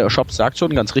 der Shop sagt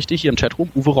schon ganz richtig hier im Chatroom,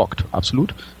 Uwe rockt,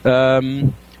 absolut.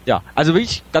 Ja, also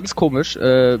wirklich ganz komisch,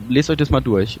 lest euch das mal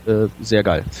durch, sehr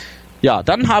geil. Ja,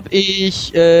 dann habe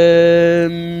ich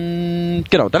dann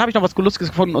habe ich noch was Lustiges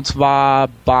gefunden, und zwar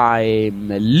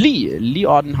beim Lee. Lee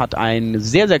Orden hat ein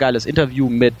sehr, sehr geiles Interview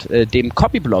mit dem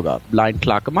Copyblogger Brian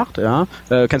Clark gemacht, ja.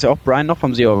 Kennst du auch Brian noch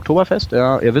vom SEO Oktoberfest?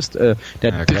 Ja, ihr wisst, der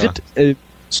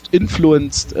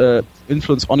Influenced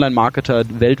Online-Marketer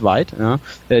weltweit, ja,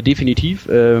 definitiv,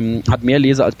 hat mehr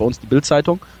Leser als bei uns die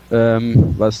Bild-Zeitung,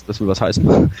 das will was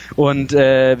heißen. Und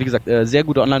wie gesagt, sehr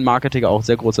guter Online-Marketer, auch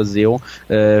sehr großer SEO,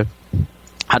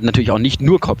 hat natürlich auch nicht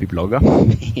nur Copyblogger.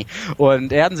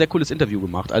 Und er hat ein sehr cooles Interview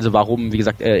gemacht. Also warum, wie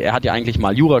gesagt, er hat ja eigentlich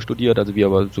mal Jura studiert, also wie er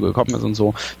aber so gekommen ist und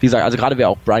so. Wie gesagt, also gerade wer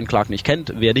auch Brian Clark nicht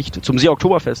kennt, wer nicht zum SEO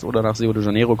Oktoberfest oder nach Rio de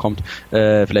Janeiro kommt,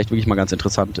 vielleicht wirklich mal ganz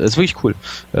interessant. Ist wirklich cool.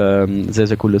 Sehr,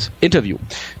 sehr cooles Interview.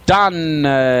 Dann,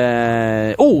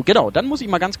 dann muss ich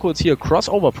mal ganz kurz hier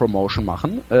Crossover-Promotion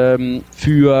machen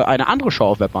für eine andere Show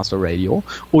auf Webmaster Radio,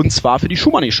 und zwar für die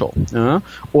Schumani Show. Ja?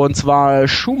 Und zwar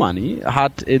Schumani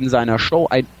hat in seiner Show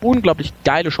eine unglaublich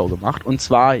geile Show gemacht, und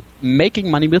zwar Making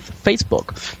Money with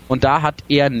Facebook. Und da hat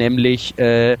er nämlich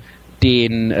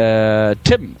den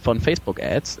Tim von Facebook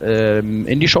Ads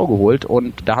in die Show geholt,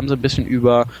 und da haben sie ein bisschen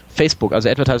über Facebook, also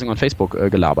Advertising on Facebook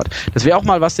gelabert. Das wäre auch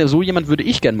mal was, so jemand würde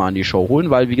ich gerne mal in die Show holen,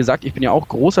 weil wie gesagt, ich bin ja auch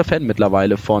großer Fan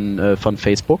mittlerweile von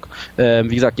Facebook.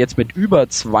 Wie gesagt, jetzt mit über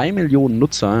 2 Millionen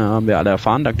Nutzer, haben wir alle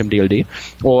erfahren, dank dem DLD.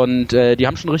 Und die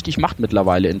haben schon richtig Macht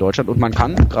mittlerweile in Deutschland, und man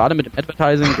kann gerade mit dem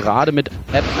Advertising, gerade mit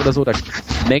Apps oder so, da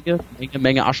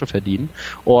Menge Asche verdienen.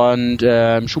 Und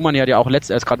Schumann hat ja auch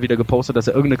erst gerade wieder gepostet, dass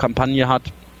er irgendeine Kampagne hat,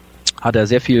 hat er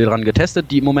sehr viel dran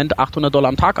getestet, die im Moment $800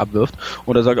 am Tag abwirft.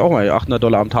 Und er sagt auch mal,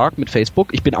 $800 am Tag mit Facebook.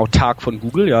 Ich bin autark von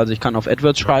Google, ja, also ich kann auf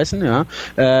AdWords scheißen, ja.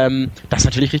 Das ist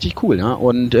natürlich richtig cool, ja.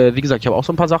 Und wie gesagt, ich habe auch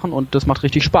so ein paar Sachen und das macht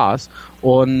richtig Spaß.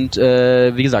 Und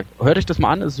wie gesagt, hört euch das mal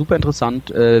an, ist super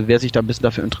interessant, wer sich da ein bisschen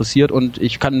dafür interessiert. Und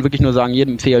ich kann wirklich nur sagen,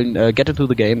 jedem empfehlen, Get Into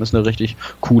the Game ist eine richtig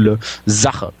coole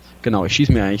Sache. Genau, ich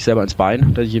schieße mir eigentlich selber ins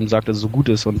Bein, dass ich jedem sage, dass es so gut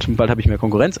ist und bald habe ich mehr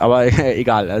Konkurrenz, aber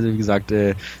egal, also wie gesagt,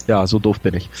 ja, so doof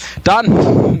bin ich.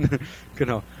 Dann,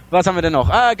 genau, was haben wir denn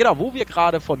noch? Genau, wo wir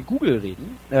gerade von Google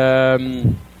reden,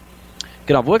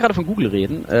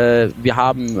 wir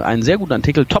haben einen sehr guten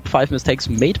Artikel, Top 5 Mistakes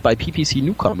Made by PPC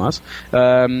Newcomers.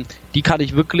 Die kann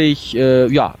ich wirklich,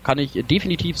 kann ich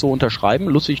definitiv so unterschreiben.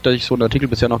 Lustig, dass ich so einen Artikel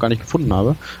bisher noch gar nicht gefunden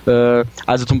habe.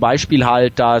 Also zum Beispiel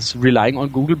halt das Relying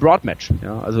on Google Broad Match.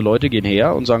 Ja, also Leute gehen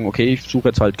her und sagen, okay, ich suche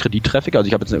jetzt halt Kredittraffic, also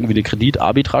ich habe jetzt irgendwie eine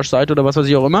Kredit-Arbitrage-Seite oder was weiß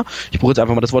ich auch immer. Ich buche jetzt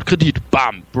einfach mal das Wort Kredit.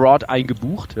 Bam! Broad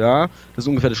eingebucht. Ja, das ist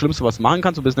ungefähr das Schlimmste, was du machen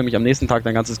kannst. Du bist nämlich am nächsten Tag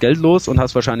dein ganzes Geld los und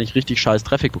hast wahrscheinlich richtig scheiß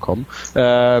Traffic bekommen.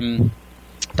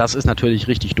 Das ist natürlich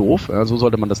richtig doof, so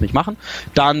sollte man das nicht machen.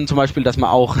 Dann zum Beispiel, dass man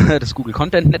auch das Google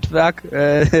Content Netzwerk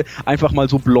einfach mal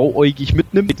so blauäugig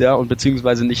mitnimmt, ja, und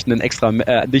beziehungsweise nicht einen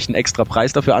extra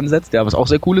Preis dafür ansetzt, ja, was auch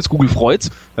sehr cool ist. Google freut's,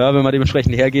 ja, wenn man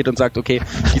dementsprechend hergeht und sagt, okay,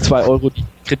 die 2 Euro, die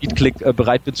Kreditklick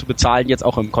bereit bin zu bezahlen, jetzt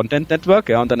auch im Content Network,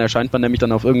 ja, und dann erscheint man nämlich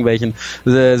dann auf irgendwelchen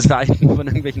Seiten von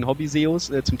irgendwelchen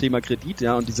Hobby-SEOs zum Thema Kredit,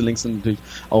 ja, und diese Links sind natürlich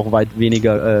auch weit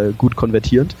weniger gut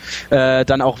konvertierend.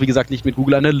 Dann auch, wie gesagt, nicht mit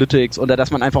Google Analytics oder dass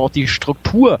man einfach auch die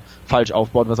Struktur falsch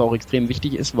aufbaut, was auch extrem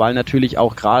wichtig ist, weil natürlich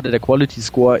auch gerade der Quality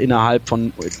Score innerhalb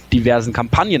von diversen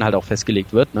Kampagnen halt auch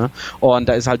festgelegt wird, ne? Und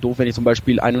da ist halt doof, wenn ich zum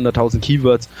Beispiel 100.000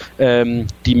 Keywords,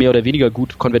 die mehr oder weniger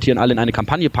gut konvertieren, alle in eine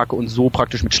Kampagne packe und so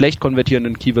praktisch mit schlecht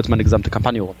konvertierenden Keywords meine gesamte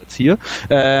Kampagne runterziehe.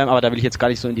 Aber da will ich jetzt gar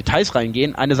nicht so in Details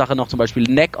reingehen. Eine Sache noch zum Beispiel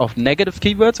Neck of Negative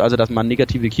Keywords, also dass man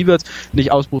negative Keywords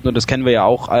nicht ausbucht, und das kennen wir ja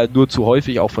auch nur zu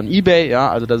häufig auch von eBay, ja,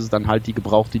 also dass es dann halt die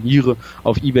gebrauchte Niere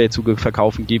auf eBay zu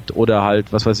verkaufen gibt oder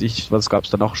halt, was weiß ich, was gab's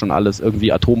da noch schon alles,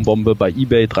 irgendwie Atombombe bei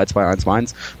eBay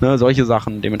 3211, ne, solche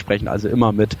Sachen, dementsprechend also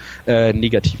immer mit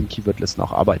negativen Keywordlisten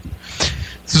auch arbeiten.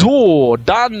 So,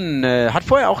 dann hat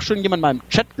vorher auch schon jemand mal im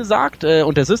Chat gesagt,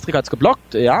 und der Sistrix hat's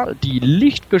geblockt, ja, die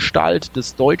Lichtgestalt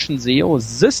des deutschen SEO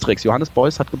Sistrix, Johannes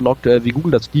Beuys hat geblockt, wie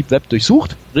Google das Deep Web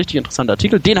durchsucht. Richtig interessanter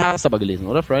Artikel, den hast du aber gelesen,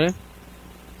 oder Friday?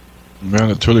 Ja,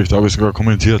 natürlich, da habe ich sogar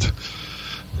kommentiert.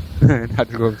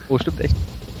 Oh, stimmt, echt.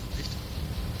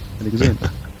 Gesehen.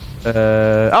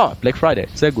 Black Friday,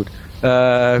 sehr gut.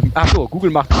 Google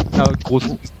macht groß.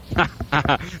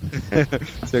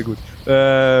 Sehr gut.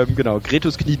 Genau,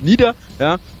 Gretus kniet nieder.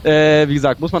 Ja, wie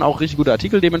gesagt, muss man auch richtig gute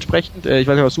Artikel dementsprechend. Ich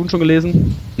weiß nicht, hast du ihn schon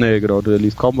gelesen? Nee, genau, du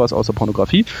liest kaum was außer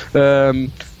Pornografie.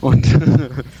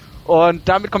 Und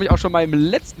damit komme ich auch schon mal im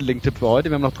letzten Link-Tipp für heute.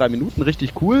 Wir haben noch 3 Minuten,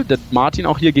 richtig cool. Der Martin,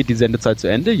 auch hier geht die Sendezeit zu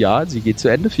Ende. Ja, sie geht zu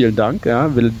Ende, vielen Dank.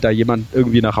 Ja, will da jemand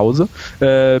irgendwie nach Hause,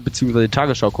 beziehungsweise die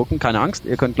Tagesschau gucken. Keine Angst,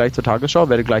 ihr könnt gleich zur Tagesschau,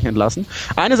 werdet gleich entlassen.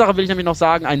 Eine Sache will ich nämlich noch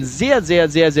sagen, ein sehr, sehr,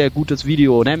 sehr, sehr gutes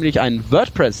Video, nämlich ein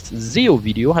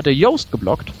WordPress-SEO-Video, hat der Yoast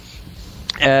geblockt.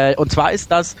 Und zwar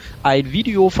ist das ein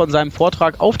Video von seinem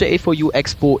Vortrag auf der A4U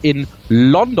Expo in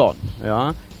London.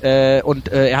 Ja. Und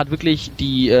er hat wirklich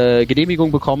die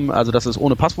Genehmigung bekommen, also dass es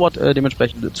ohne Passwort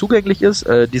dementsprechend zugänglich ist.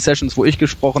 Die Sessions, wo ich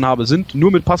gesprochen habe, sind nur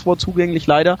mit Passwort zugänglich,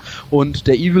 leider. Und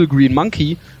der Evil Green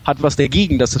Monkey hat was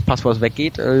dagegen, dass das Passwort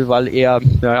weggeht, weil er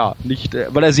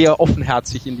weil er sehr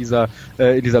offenherzig in dieser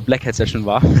Black Hat Session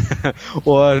war.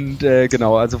 Und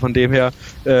genau, also von dem her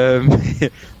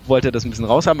wollte er das ein bisschen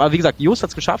raushaben. Aber wie gesagt, Yoast hat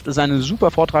es geschafft, es ist ein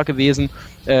super Vortrag gewesen.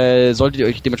 Solltet ihr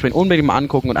euch dementsprechend unbedingt mal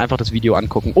angucken und einfach das Video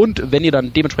angucken. Und wenn ihr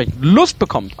dann dementsprechend Lust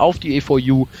bekommt auf die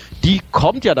A4U, die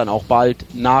kommt ja dann auch bald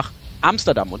nach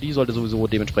Amsterdam und die sollte sowieso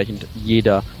dementsprechend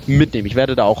jeder mitnehmen. Ich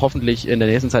werde da auch hoffentlich in der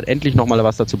nächsten Zeit endlich nochmal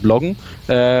was dazu bloggen.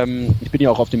 Ich bin ja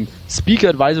auch auf dem Speaker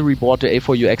Advisory Board der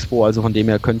A4U Expo, also von dem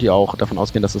her könnt ihr auch davon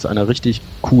ausgehen, dass es eine richtig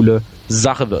coole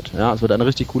Sache wird. Ja, es wird eine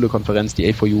richtig coole Konferenz,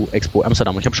 die A4U Expo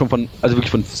Amsterdam. Und ich habe schon von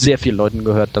sehr vielen Leuten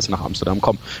gehört, dass sie nach Amsterdam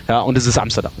kommen. Ja, und es ist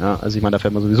Amsterdam. Ja, also ich meine, da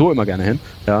fährt man sowieso immer gerne hin.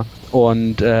 Ja,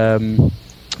 und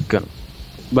genau.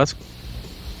 Was?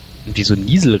 Wieso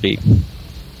Nieselregen?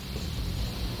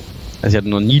 Also ich hatte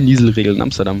noch nie Nieselregeln in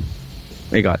Amsterdam.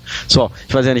 Egal. So,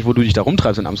 ich weiß ja nicht, wo du dich da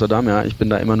rumtreibst in Amsterdam, ja. Ich bin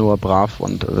da immer nur brav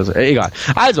und egal.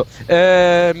 Also, ich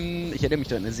erinnere mich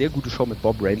da an eine sehr gute Show mit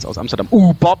Bob Rains aus Amsterdam.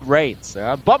 Bob Rains,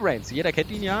 ja. Bob Rains, jeder kennt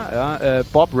ihn ja.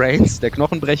 Bob Rains, der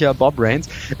Knochenbrecher Bob Rains.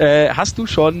 Hast du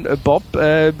schon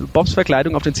Bobs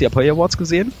Verkleidung auf den CAP Awards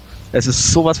gesehen? Es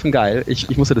ist sowas von geil.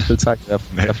 Ich muss dir das Bild zeigen.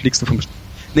 Da fliegst du vom...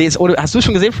 Nee, hast du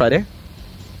schon gesehen, Friday?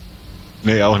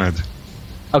 Nee, auch nicht.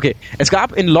 Okay, es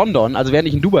gab in London, also während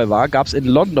ich in Dubai war, gab es in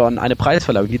London eine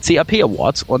Preisverleihung, die CAP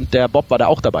Awards, und der Bob war da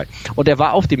auch dabei. Und der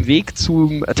war auf dem Weg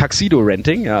zum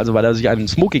Tuxedo-Renting, ja, also weil er sich einen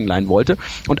Smoking leihen wollte.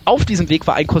 Und auf diesem Weg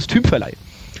war ein Kostümverleih.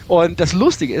 Und das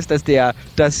Lustige ist, dass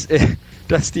das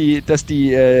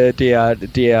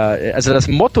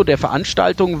Motto der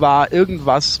Veranstaltung war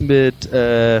irgendwas mit,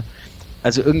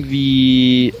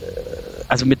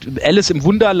 mit Alice im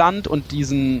Wunderland und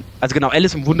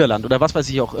Alice im Wunderland oder was weiß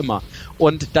ich auch immer.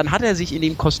 Und dann hat er sich in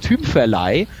dem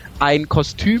Kostümverleih ein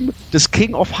Kostüm des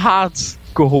King of Hearts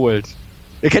geholt.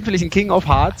 Ihr kennt vielleicht den King of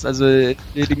Hearts, also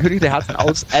den König der Herzen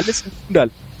aus Alice im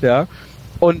Wunderland, ja.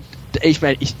 Und ich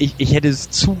meine, ich hätte es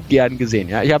zu gern gesehen,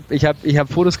 ja. Ich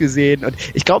hab Fotos gesehen und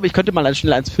ich glaube, ich könnte mal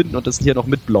schnell eins finden und das hier noch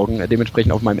mitbloggen,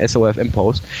 dementsprechend auf meinem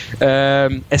SOFM-Post.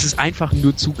 Es ist einfach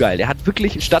nur zu geil. Er hat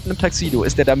wirklich, statt einem Tuxedo,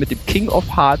 ist er da mit dem King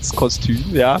of Hearts Kostüm,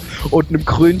 ja, und einem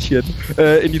Krönchen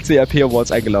in die CAP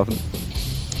Awards eingelaufen.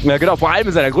 Ja, genau, vor allem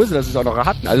in seiner Größe, dass sie es auch noch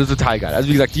hatten. Also total geil. Also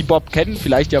wie gesagt, die Bob kennen,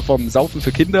 vielleicht ja vom Saufen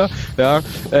für Kinder, ja,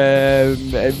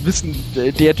 wissen,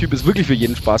 der Typ ist wirklich für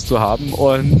jeden Spaß zu haben.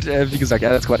 Und wie gesagt,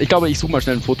 ja, das gemacht. Ich glaube, ich suche mal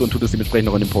schnell ein Foto und tue das dementsprechend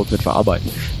noch in dem Post mit verarbeiten.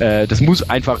 Das muss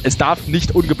einfach, es darf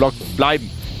nicht ungeblockt bleiben.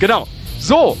 Genau.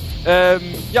 So,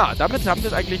 ja, damit haben wir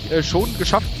es eigentlich schon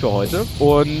geschafft für heute.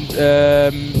 Und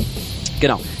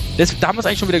genau. Da haben wir es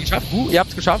eigentlich schon wieder geschafft. Ihr habt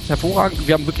es geschafft, hervorragend.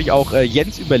 Wir haben wirklich auch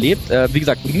Jens überlebt. Wie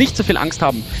gesagt, nicht zu viel Angst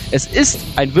haben. Es ist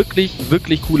ein wirklich,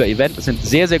 wirklich cooler Event. Es sind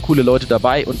sehr, sehr coole Leute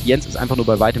dabei und Jens ist einfach nur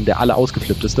bei weitem der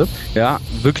allerausgeflippteste. Ja,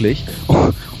 wirklich.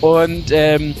 Und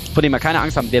von dem wir keine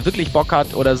Angst haben, wer wirklich Bock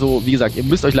hat oder so, wie gesagt, ihr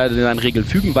müsst euch leider in seinen Regeln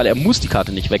fügen, weil er muss die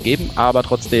Karte nicht weggeben, aber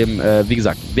trotzdem, wie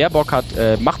gesagt, wer Bock hat,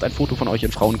 macht ein Foto von euch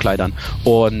in Frauenkleidern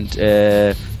und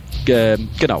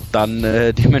genau, dann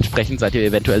dementsprechend seid ihr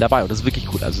eventuell dabei und das ist wirklich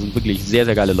cool, also sind wirklich sehr,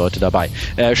 sehr geile Leute dabei.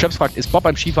 Schöps fragt, ist Bob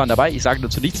beim Skifahren dabei? Ich sage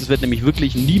dazu nichts, es wird nämlich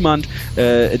wirklich niemand,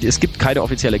 es gibt keine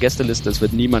offizielle Gästeliste, es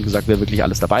wird niemand gesagt, wer wirklich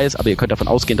alles dabei ist, aber ihr könnt davon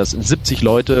ausgehen, dass 70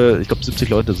 Leute, ich glaube 70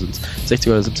 Leute sind es,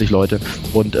 60 oder 70 Leute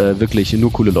und wirklich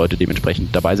nur coole Leute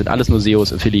dementsprechend dabei sind, alles nur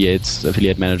SEOs, Affiliates,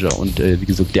 Affiliate Manager und wie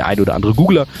gesagt, der eine oder andere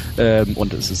Googler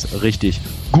und es ist richtig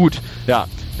gut, ja.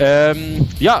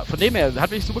 Ja, von dem her hat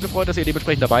mich super gefreut, dass ihr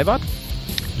dementsprechend dabei wart.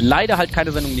 Leider halt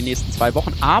keine Sendung die nächsten 2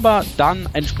 Wochen, aber dann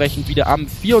entsprechend wieder am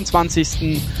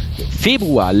 24.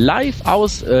 Februar live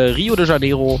aus Rio de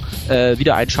Janeiro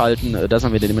wieder einschalten. Da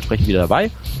sind wir dementsprechend wieder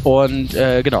dabei. Und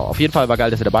genau, auf jeden Fall war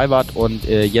geil, dass ihr dabei wart. Und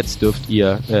jetzt dürft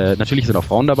ihr, natürlich sind auch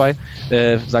Frauen dabei,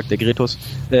 sagt der Gretus.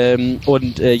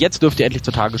 Und jetzt dürft ihr endlich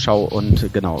zur Tagesschau.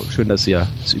 Und genau, schön, dass ihr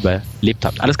es überlebt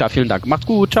habt. Alles klar, vielen Dank. Macht's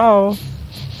gut, ciao.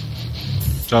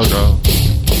 Ciao, ciao.